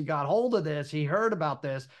Casey got hold of this. He heard about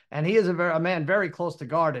this, and he is a man very close to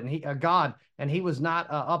God, and he was not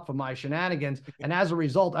up for my shenanigans. And as a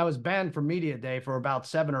result, I was banned from media day for about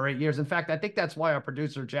 7 or 8 years. In fact, I think that's why our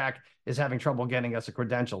producer, Jack, is having trouble getting us a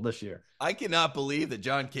credential this year. I cannot believe that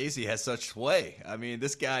John Casey has such sway. I mean,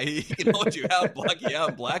 this guy, he can hold you out, block you out,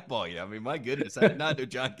 and blackball you. I mean, my goodness, I did not know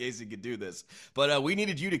John Casey could do this. But we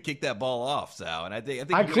needed you to kick that ball off, Sal. And I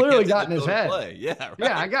think I clearly got in his head. Play. Yeah, right.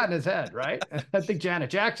 Yeah, I got in his head, right? I think Janet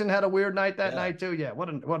Jackson had a weird night that night too. Yeah,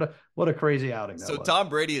 what a crazy outing that was. Tom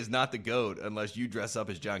Brady is not the GOAT unless you dress up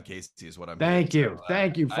as John Casey, is what I'm Thank hearing. you.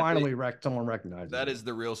 Thank you. Finally, someone recognized that. Is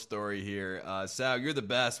the real story here. Sal, you're the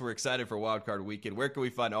best. We're excited for Wild Card Weekend. Where can we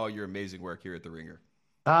find all your amazing work here at The Ringer?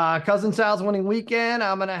 Cousin Sal's Winning Weekend.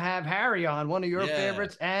 I'm going to have Harry on, one of your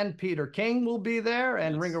favorites, and Peter King will be there,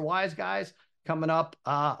 and Ringer Wise Guys coming up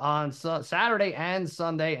on Saturday and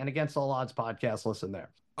Sunday, and Against All Odds podcast. Listen there.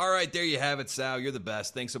 All right, there you have it, Sal. You're the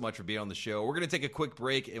best. Thanks so much for being on the show. We're going to take a quick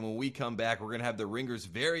break, and when we come back, we're going to have the Ringer's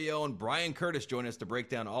very own Bryan Curtis join us to break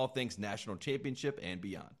down all things national championship and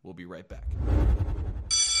beyond. We'll be right back.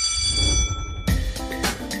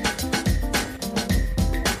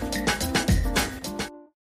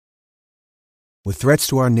 With threats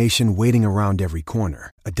to our nation waiting around every corner,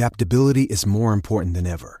 adaptability is more important than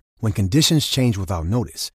ever. When conditions change without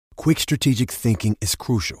notice, quick strategic thinking is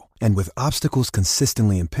crucial. And with obstacles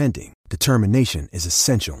consistently impending, determination is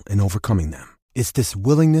essential in overcoming them. It's this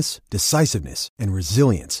willingness, decisiveness, and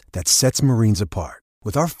resilience that sets Marines apart.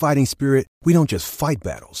 With our fighting spirit, we don't just fight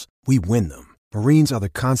battles, we win them. Marines are the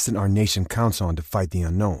constant our nation counts on to fight the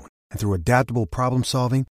unknown. And through adaptable problem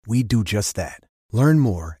solving, we do just that. Learn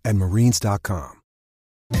more at Marines.com.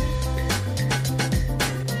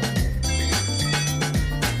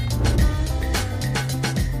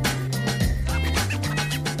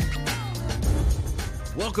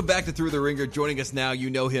 Welcome back to Thru the Ringer. Joining us now, you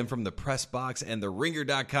know him from the Press Box and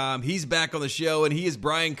TheRinger.com. He's back on the show, and he is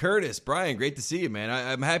Bryan Curtis. Bryan, great to see you, man.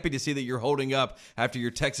 I'm happy to see that you're holding up after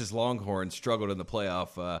your Texas Longhorns struggled in the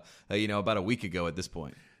playoff, about a week ago at this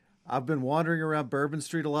point. I've been wandering around Bourbon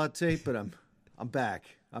Street a lot, Tate, but I'm back.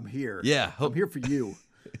 I'm here. Yeah. I'm here for you.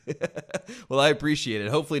 Well, I appreciate it.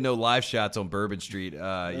 Hopefully no live shots on Bourbon Street,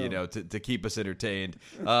 to keep us entertained.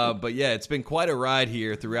 But yeah, it's been quite a ride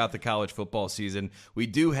here throughout the college football season. We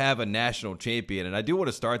do have a national champion, and I do want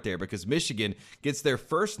to start there because Michigan gets their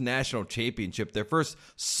first national championship, their first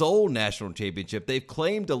sole national championship. They've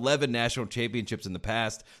claimed 11 national championships in the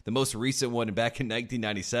past, the most recent one back in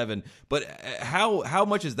 1997. But how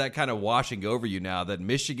much is that kind of washing over you now that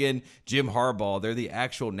Michigan, Jim Harbaugh, they're the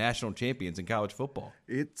actual national champions in college football?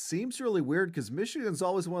 It seems really weird because Michigan's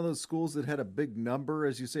always one of those schools that had a big number,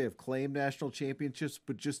 as you say, of claimed national championships,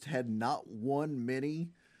 but just had not won many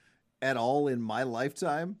at all in my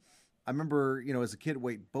lifetime. I remember, as a kid,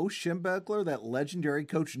 Bo Schembechler, that legendary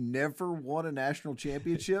coach, never won a national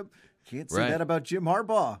championship. Can't say that about Jim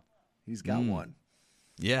Harbaugh. He's got one.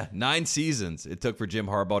 Yeah, 9 seasons it took for Jim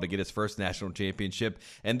Harbaugh to get his first national championship.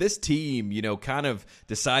 And this team, kind of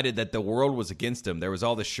decided that the world was against him. There was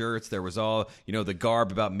all the shirts. There was all, the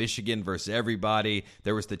garb about Michigan versus everybody.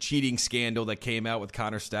 There was the cheating scandal that came out with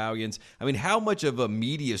Connor Stallions. I mean, how much of a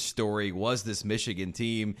media story was this Michigan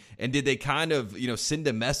team? And did they kind of, send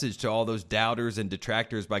a message to all those doubters and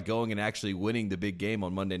detractors by going and actually winning the big game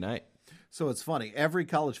on Monday night? So it's funny. Every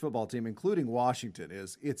college football team, including Washington,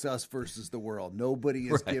 it's us versus the world. Nobody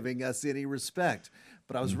is giving us any respect.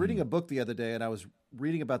 But I was reading a book the other day, and I was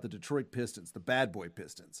reading about the Detroit Pistons, the bad boy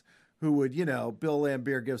Pistons, who would, Bill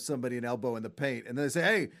Laimbeer give somebody an elbow in the paint, and then they say,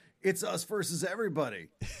 hey, it's us versus everybody.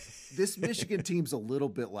 This Michigan team's a little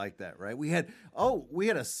bit like that, right? We had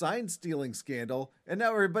a sign-stealing scandal, and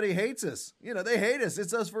now everybody hates us. They hate us.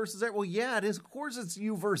 It's us versus everybody. Well, yeah, it is. Of course it's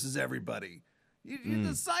you versus everybody.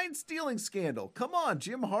 The sign-stealing scandal. Come on,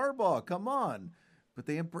 Jim Harbaugh. Come on. But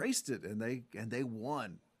they embraced it, and they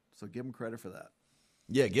won. So give them credit for that.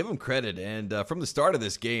 Yeah, give them credit. And from the start of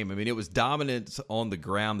this game, I mean, it was dominant on the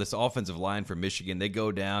ground. This offensive line for Michigan, they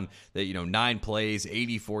go down, 9 plays,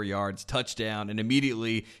 84 yards, touchdown. And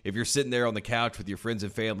immediately, if you're sitting there on the couch with your friends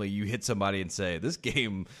and family, you hit somebody and say, this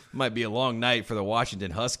game might be a long night for the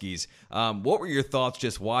Washington Huskies. What were your thoughts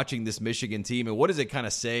just watching this Michigan team? And what does it kind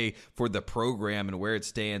of say for the program and where it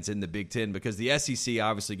stands in the Big Ten? Because the SEC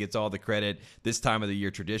obviously gets all the credit this time of the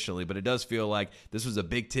year traditionally, but it does feel like this was a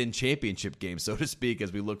Big Ten championship game, so to speak,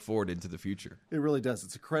 as we look forward into the future. It really does.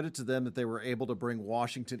 It's a credit to them that they were able to bring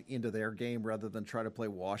Washington into their game rather than try to play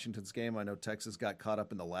Washington's game. I know Texas got caught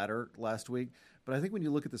up in the latter last week, but I think when you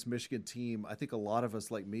look at this Michigan team, I think a lot of us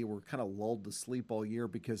like me were kind of lulled to sleep all year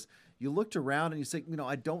because you looked around and you say,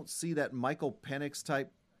 I don't see that Michael Penix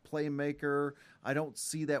type playmaker. I don't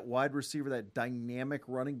see that wide receiver, that dynamic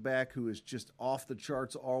running back who is just off the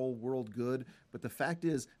charts, all world good. But the fact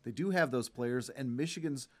is they do have those players, and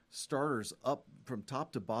Michigan's starters up from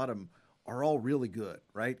top to bottom are all really good,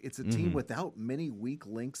 right? It's a team without many weak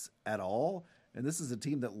links at all. And this is a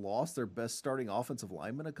team that lost their best starting offensive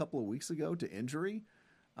lineman a couple of weeks ago to injury.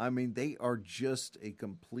 I mean, they are just a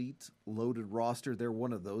complete loaded roster. They're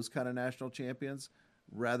one of those kind of national champions,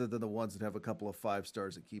 rather than the ones that have a couple of 5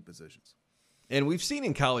 stars at key positions. And we've seen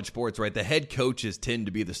in college sports, right, the head coaches tend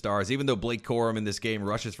to be the stars. Even though Blake Corum in this game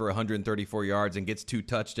rushes for 134 yards and gets 2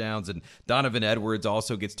 touchdowns, and Donovan Edwards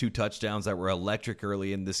also gets 2 touchdowns that were electric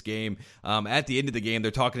early in this game. At the end of the game,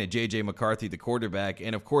 they're talking to J.J. McCarthy, the quarterback,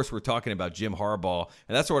 and of course we're talking about Jim Harbaugh.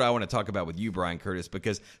 And that's what I want to talk about with you, Bryan Curtis,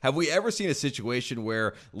 because have we ever seen a situation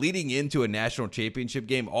where leading into a national championship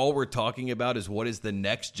game, all we're talking about is what is the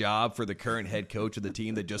next job for the current head coach of the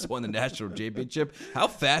team that just won the national championship? How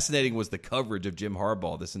fascinating was the coverage of Jim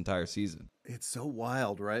Harbaugh this entire season? It's so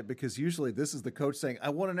wild, right? Because usually this is the coach saying,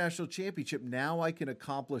 I won a national championship. Now I can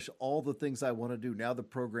accomplish all the things I want to do. Now the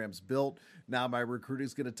program's built. Now my recruiting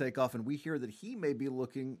is going to take off. And we hear that he may be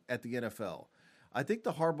looking at the NFL. I think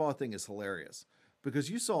the Harbaugh thing is hilarious because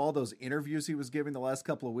you saw all those interviews he was giving the last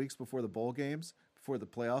couple of weeks before the bowl games, before the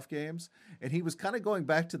playoff games. And he was kind of going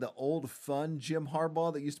back to the old fun Jim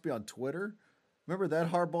Harbaugh that used to be on Twitter. Remember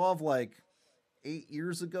that Harbaugh of 8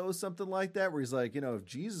 years ago, something like that, where he's like, if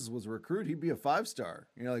Jesus was a recruit, he'd be a 5-star.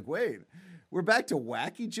 And you're like, wait, we're back to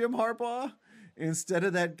wacky Jim Harbaugh instead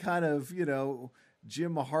of that kind of,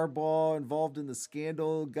 Jim Harbaugh involved in the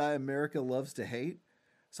scandal guy America loves to hate.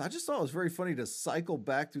 So I just thought it was very funny to cycle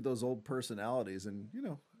back through those old personalities. And,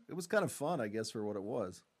 it was kind of fun, I guess, for what it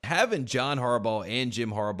was. Having John Harbaugh and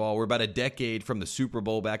Jim Harbaugh, we're about a decade from the Super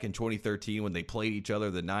Bowl back in 2013 when they played each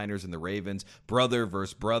other, the Niners and the Ravens, brother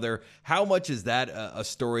versus brother. How much is that a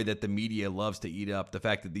story that the media loves to eat up, the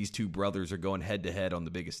fact that these two brothers are going head-to-head on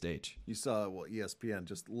the biggest stage? You saw, ESPN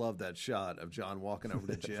just loved that shot of John walking over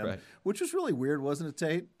to Jim, right, which was really weird, wasn't it,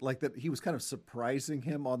 Tate? Like that he was kind of surprising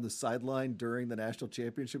him on the sideline during the national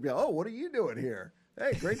championship. Yeah, what are you doing here?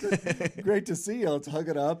 Hey, great to see you. Let's hug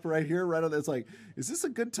it up right here, right on. It's like, is this a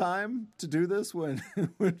good time to do this when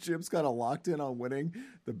Jim's kind of locked in on winning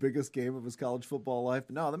the biggest game of his college football life?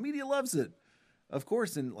 No, the media loves it, of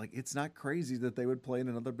course, and it's not crazy that they would play in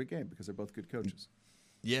another big game because they're both good coaches.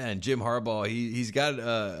 Yeah, and Jim Harbaugh, he's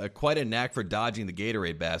got quite a knack for dodging the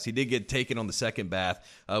Gatorade baths. He did get taken on the second bath.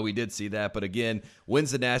 We did see that. But again,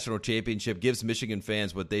 wins the national championship, gives Michigan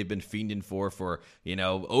fans what they've been fiending for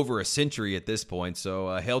over a century at this point.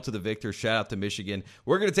 So hail to the victor. Shout out to Michigan.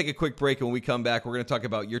 We're going to take a quick break, and when we come back, we're going to talk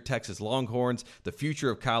about your Texas Longhorns, the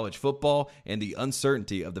future of college football, and the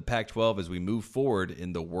uncertainty of the Pac-12 as we move forward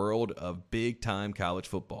in the world of big-time college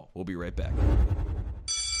football. We'll be right back.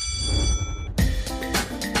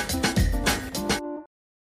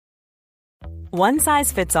 One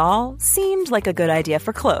size fits all seemed like a good idea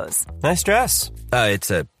for clothes. Nice dress. It's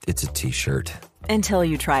a t-shirt. Until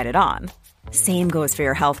you tried it on. Same goes for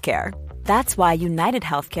your healthcare. That's why United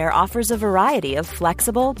Healthcare offers a variety of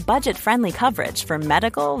flexible, budget-friendly coverage for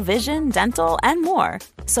medical, vision, dental, and more.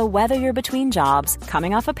 So whether you're between jobs,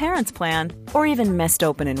 coming off a parent's plan, or even missed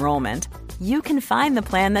open enrollment, you can find the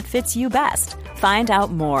plan that fits you best. Find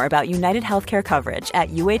out more about United Healthcare coverage at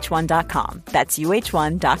uh1.com. That's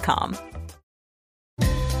uh1.com.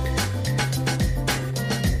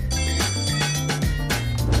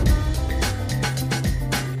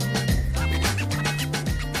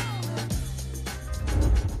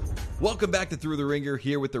 Welcome back to Through the Ringer,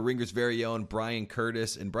 here with the Ringer's very own Bryan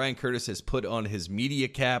Curtis. And Bryan Curtis has put on his media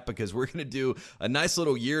cap because we're going to do a nice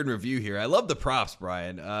little year in review here. I love the props,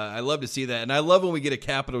 Bryan. I love to see that. And I love when we get a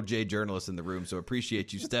capital J journalist in the room, so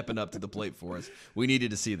appreciate you stepping up to the plate for us. We needed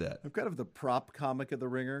to see that. I'm kind of the prop comic of the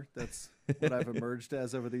Ringer. That's what I've emerged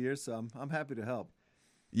as over the years, so I'm happy to help.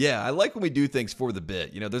 Yeah, I like when we do things for the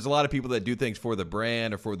bit. There's a lot of people that do things for the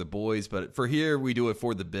brand or for the boys, but for here, we do it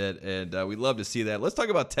for the bit, and we love to see that. Let's talk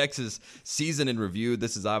about Texas season in review.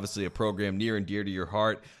 This is obviously a program near and dear to your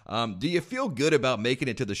heart. Do you feel good about making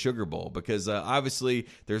it to the Sugar Bowl? Because obviously,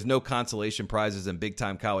 there's no consolation prizes in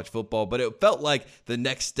big-time college football, but it felt like the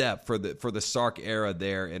next step for the Sark era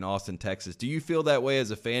there in Austin, Texas. Do you feel that way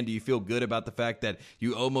as a fan? Do you feel good about the fact that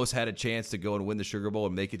you almost had a chance to go and win the Sugar Bowl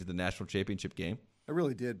and make it to the national championship game? I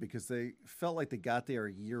really did, because they felt like they got there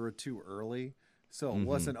a year or two early. So it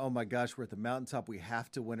wasn't, oh my gosh, we're at the mountaintop, we have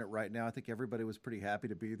to win it right now. I think everybody was pretty happy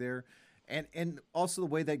to be there. And also the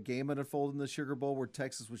way that game unfolded in the Sugar Bowl, where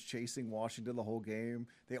Texas was chasing Washington the whole game.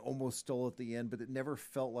 They almost stole at the end, but it never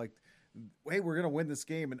felt like, hey, we're going to win this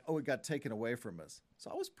game, and it got taken away from us.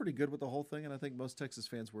 So I was pretty good with the whole thing, and I think most Texas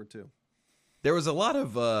fans were too. There was a lot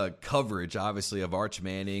of coverage, obviously, of Arch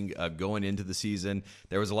Manning going into the season.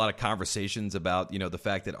 There was a lot of conversations about, the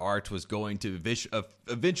fact that Arch was going to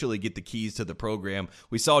eventually get the keys to the program.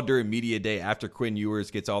 We saw during media day, after Quinn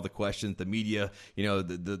Ewers gets all the questions, the media,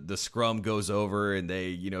 the scrum goes over and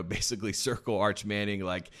they, basically circle Arch Manning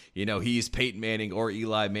like, he's Peyton Manning or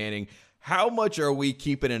Eli Manning. How much are we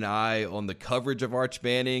keeping an eye on the coverage of Arch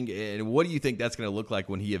Manning, and what do you think that's going to look like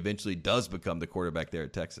when he eventually does become the quarterback there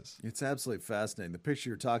at Texas? It's absolutely fascinating. The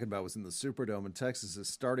picture you're talking about was in the Superdome, and Texas'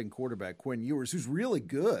 starting quarterback, Quinn Ewers, who's really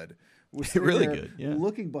good, was really good, yeah,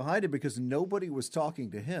 looking behind him because nobody was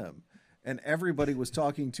talking to him, and everybody was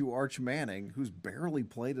talking to Arch Manning, who's barely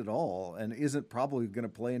played at all and isn't probably going to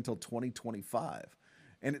play until 2025.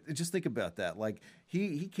 And just think about that. Like,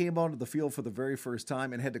 he came onto the field for the very first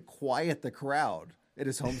time and had to quiet the crowd at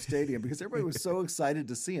his home stadium because everybody was so excited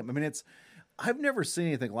to see him. I mean, I've never seen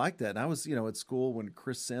anything like that. And I was, at school when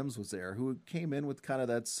Chris Sims was there, who came in with kind of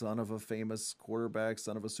that son of a famous quarterback,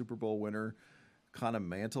 son of a Super Bowl winner kind of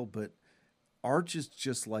mantle. But Arch is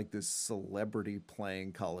just like this celebrity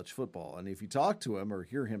playing college football. And if you talk to him or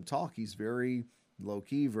hear him talk, he's very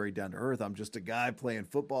low-key, very down-to-earth. I'm just a guy playing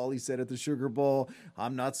football, he said at the Sugar Bowl.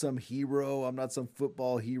 I'm not some hero. I'm not some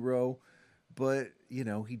football hero. But,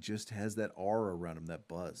 he just has that aura around him, that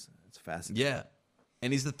buzz. It's fascinating. Yeah.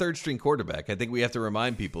 And he's the third-string quarterback. I think we have to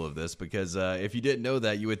remind people of this because if you didn't know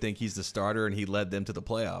that, you would think he's the starter and he led them to the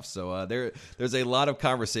playoffs. So there's a lot of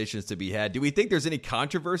conversations to be had. Do we think there's any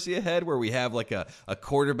controversy ahead where we have like a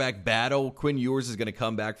quarterback battle? Quinn Ewers is going to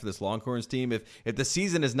come back for this Longhorns team. If the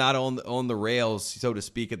season is not on the rails, so to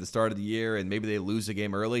speak, at the start of the year and maybe they lose a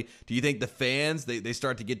game early, do you think the fans, they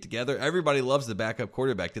start to get together? Everybody loves the backup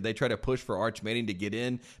quarterback. Did they try to push for Arch Manning to get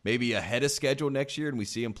in maybe ahead of schedule next year and we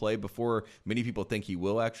see him play before many people think he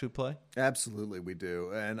will actually play? Absolutely, we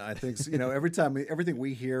do. And I think, everything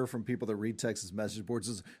we hear from people that read Texas message boards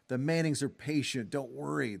is the Mannings are patient. Don't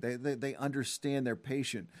worry. They understand they're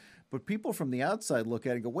patient. But people from the outside look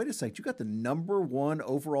at it and go, wait a second, you got the number one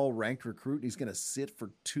overall ranked recruit and he's going to sit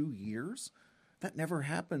for 2 years? That never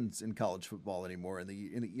happens in college football anymore in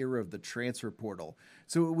the era of the transfer portal.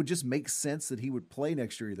 So it would just make sense that he would play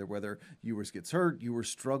next year, either whether Ewers gets hurt, Ewers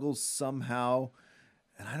struggles somehow.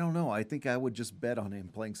 And I don't know. I think I would just bet on him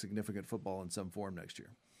playing significant football in some form next year.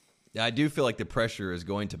 Yeah, I do feel like the pressure is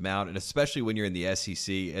going to mount, and especially when you're in the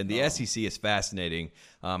SEC. And the SEC is fascinating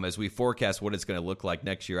as we forecast what it's going to look like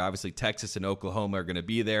next year. Obviously, Texas and Oklahoma are going to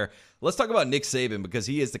be there. Let's talk about Nick Saban because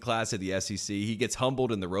he is the class of the SEC. He gets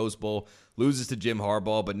humbled in the Rose Bowl, loses to Jim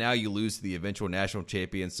Harbaugh, but now you lose to the eventual national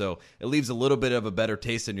champion. So it leaves a little bit of a better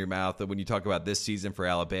taste in your mouth when you talk about this season for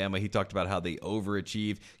Alabama. He talked about how they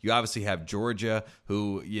overachieved. You obviously have Georgia,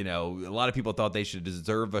 who, a lot of people thought they should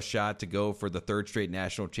deserve a shot to go for the third straight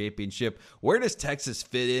national championship. Where does Texas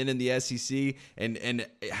fit in the SEC? And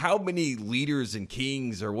how many leaders and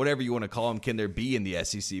kings or whatever you want to call them can there be in the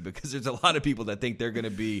SEC? Because there's a lot of people that think they're going to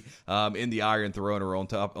be in the Iron Throne or on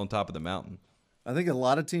top of the mountain. I think a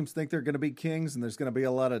lot of teams think they're going to be kings, and there's going to be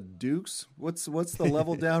a lot of dukes. What's the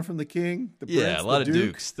level down from the king? The prince, a lot of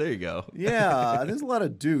dukes. There you go. Yeah, there's a lot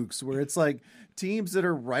of dukes where it's like teams that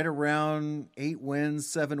are right around 8 wins,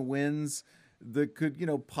 7 wins that could,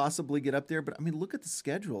 possibly get up there. But I mean, look at the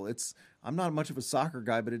schedule. I'm not much of a soccer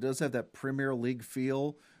guy, but it does have that Premier League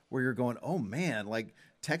feel where you're going, oh man, like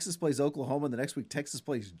Texas plays Oklahoma, and the next week Texas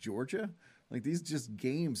plays Georgia. Like these just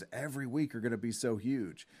games every week are going to be so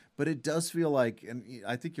huge. But it does feel like, and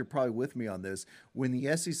I think you're probably with me on this, when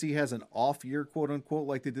the SEC has an off year, quote unquote,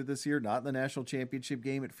 like they did this year, not in the national championship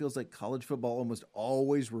game, it feels like college football almost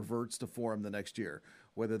always reverts to form the next year.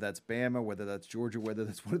 Whether that's Bama, whether that's Georgia, whether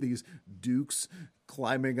that's one of these dukes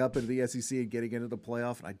climbing up into the SEC and getting into the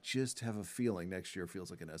playoff. And I just have a feeling next year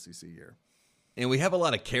feels like an SEC year. And we have a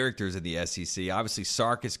lot of characters in the SEC. Obviously,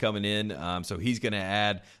 Sark is coming in, so he's going to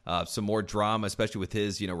add some more drama, especially with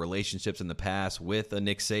his relationships in the past with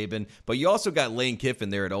Nick Saban. But you also got Lane Kiffin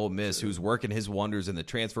there at Ole Miss, who's working his wonders in the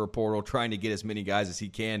transfer portal, trying to get as many guys as he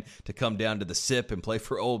can to come down to the SIP and play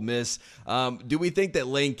for Ole Miss. Do we think that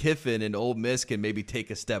Lane Kiffin and Ole Miss can maybe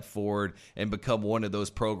take a step forward and become one of those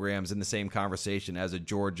programs in the same conversation as a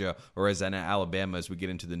Georgia or as an Alabama as we get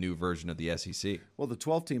into the new version of the SEC? Well, the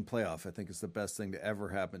 12-team playoff, I think, is the best thing to ever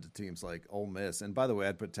happen to teams like Ole Miss. And by the way,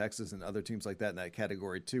 I'd put Texas and other teams like that in that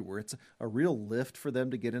category too, where it's a real lift for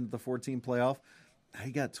them to get into the 14 playoff. Now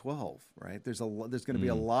you got 12, right? There's going to be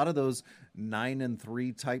a lot of those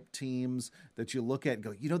 9-3 type teams that you look at and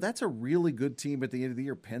go, that's a really good team at the end of the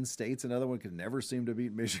year. Penn State's another one, could never seem to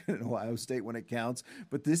beat Michigan and Ohio State when it counts,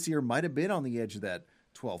 but this year might have been on the edge of that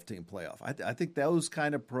 12-team playoff. I think those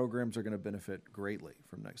kind of programs are going to benefit greatly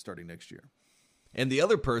from starting next year. And the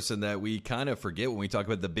other person that we kind of forget when we talk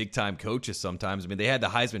about the big-time coaches sometimes, I mean, they had the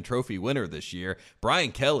Heisman Trophy winner this year,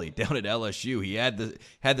 Brian Kelly, down at LSU. He had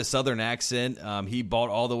the Southern accent. He bought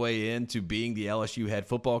all the way into being the LSU head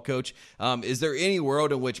football coach. Is there any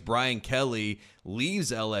world in which Brian Kelly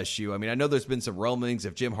leaves LSU? I mean, I know there's been some rumblings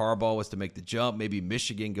if Jim Harbaugh was to make the jump, maybe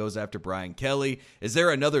Michigan goes after Brian Kelly. Is there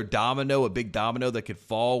another domino, a big domino that could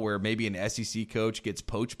fall where maybe an SEC coach gets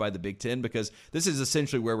poached by the Big Ten? Because this is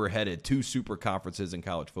essentially where we're headed, 2 super conferences in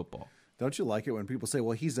college football. Don't you like it when people say,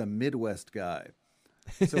 well, he's a Midwest guy?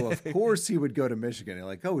 So, of course, he would go to Michigan. You're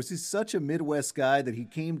like, oh, is he such a Midwest guy that he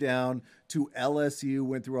came down to LSU,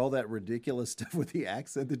 went through all that ridiculous stuff with the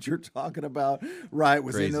accent that you're talking about, right?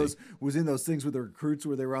 Was in those things with the recruits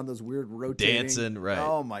where they were on those weird rotating. Dancing, right.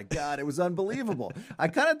 Oh, my God. It was unbelievable. I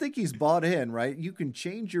kind of think he's bought in, right? You can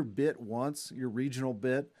change your bit once, your regional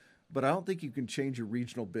bit, but I don't think you can change your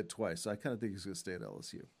regional bit twice. So I kind of think he's going to stay at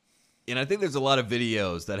LSU. And I think there's a lot of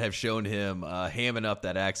videos that have shown him hamming up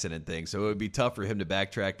that accent and things, so it would be tough for him to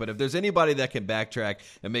backtrack. But if there's anybody that can backtrack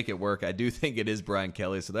and make it work, I do think it is Brian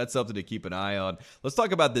Kelly, so that's something to keep an eye on. Let's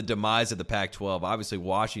talk about the demise of the Pac-12. Obviously,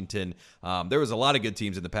 Washington, there was a lot of good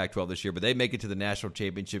teams in the Pac-12 this year, but they make it to the national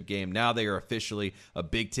championship game. Now they are officially a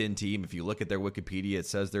Big Ten team. If you look at their Wikipedia, it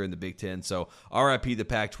says they're in the Big Ten. So RIP the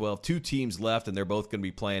Pac-12. 2 teams left, and they're both going to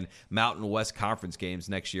be playing Mountain West Conference games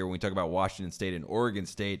next year when we talk about Washington State and Oregon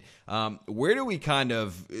State. Where do we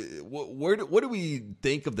what do we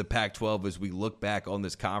think of the Pac-12 as we look back on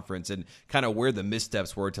this conference and kind of where the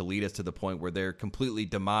missteps were to lead us to the point where they're completely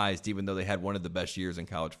demised, even though they had one of the best years in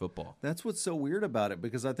college football? That's what's so weird about it,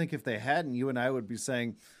 because I think if they hadn't, you and I would be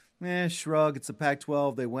saying, shrug, it's the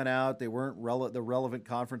Pac-12. They went out. They weren't the relevant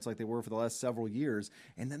conference like they were for the last several years.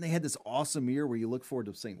 And then they had this awesome year where you look forward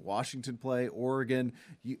to seeing Washington play, Oregon,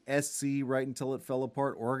 SC right until it fell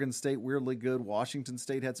apart, Oregon State weirdly good, Washington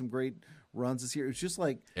State had some great runs this year. It was just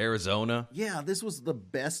like Arizona. Yeah, this was the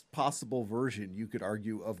best possible version, you could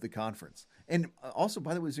argue, of the conference. And also,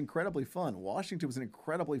 by the way, it was incredibly fun. Washington was an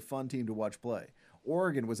incredibly fun team to watch play.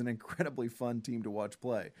 Oregon was an incredibly fun team to watch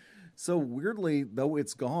play. So weirdly, though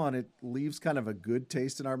it's gone, it leaves kind of a good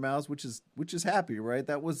taste in our mouths, which is happy, right?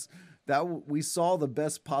 That we saw the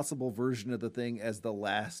best possible version of the thing as the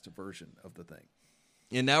last version of the thing.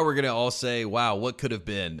 And now we're going to all say, wow, what could have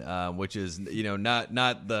been, which is,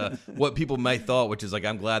 not the what people might thought, which is like,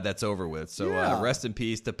 I'm glad that's over with. So rest in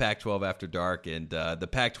peace to Pac-12 After Dark and the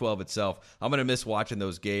Pac-12 itself. I'm going to miss watching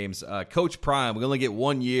those games. Coach Prime, we only get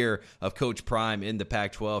 1 year of Coach Prime in the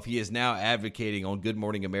Pac-12. He is now advocating on Good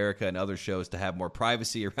Morning America and other shows to have more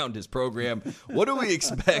privacy around his program. What do we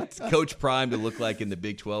expect Coach Prime to look like in the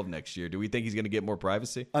Big 12 next year? Do we think he's going to get more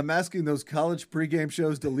privacy? I'm asking those college pregame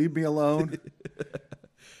shows to leave me alone.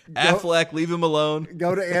 Affleck, leave him alone.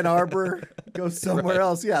 Go to Ann Arbor. Go somewhere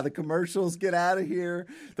else. Yeah, the commercials, get out of here.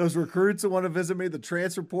 Those recruits that want to visit me, the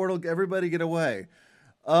transfer portal, everybody get away.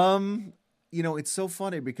 It's so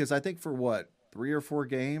funny because I think for 3 or 4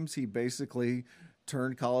 games, he basically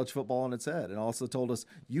turned college football on its head and also told us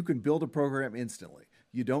you can build a program instantly.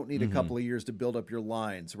 You don't need a couple of years to build up your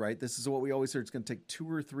lines, right? This is what we always hear. It's going to take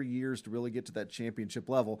 2 or 3 years to really get to that championship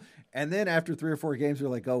level. And then after 3 or 4 games, we're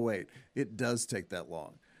like, oh, wait, it does take that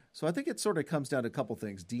long. So I think it sort of comes down to a couple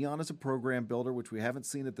things. Deion is a program builder, which we haven't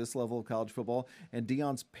seen at this level of college football, and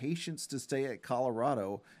Deion's patience to stay at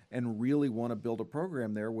Colorado and really want to build a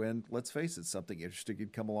program there when, let's face it, something interesting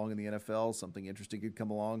could come along in the NFL, something interesting could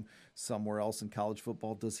come along somewhere else in college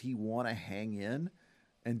football. Does he want to hang in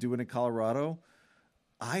and do it in Colorado?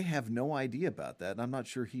 I have no idea about that, and I'm not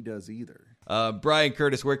sure he does either. Bryan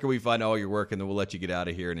Curtis, where can we find all your work? And then we'll let you get out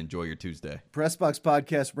of here and enjoy your Tuesday. Pressbox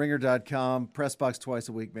Podcast, Ringer.com, Pressbox twice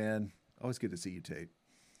a week, man. Always good to see you, Tate.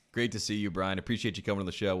 Great to see you, Bryan. Appreciate you coming on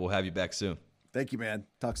the show. We'll have you back soon. Thank you, man.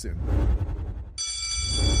 Talk soon.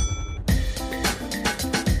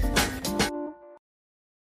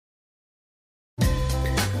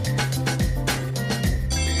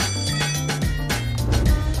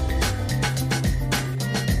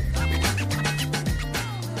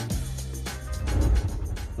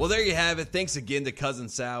 Well, there you have it. Thanks again to Cousin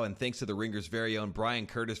Sal, and thanks to the Ringer's very own Bryan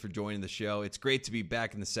Curtis for joining the show. It's great to be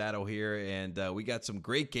back in the saddle here, and we got some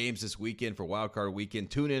great games this weekend for Wild Card Weekend.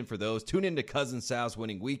 Tune in for those. Tune in to Cousin Sal's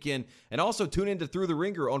Winning Weekend, and also tune in to Through the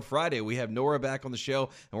Ringer on Friday. We have Nora back on the show,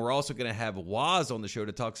 and we're also going to have Waz on the show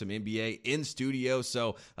to talk some NBA in studio.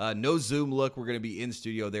 So no Zoom look. We're going to be in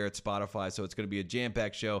studio there at Spotify, so it's going to be a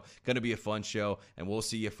jam-packed show, going to be a fun show, and we'll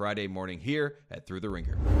see you Friday morning here at Through the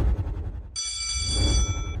Ringer.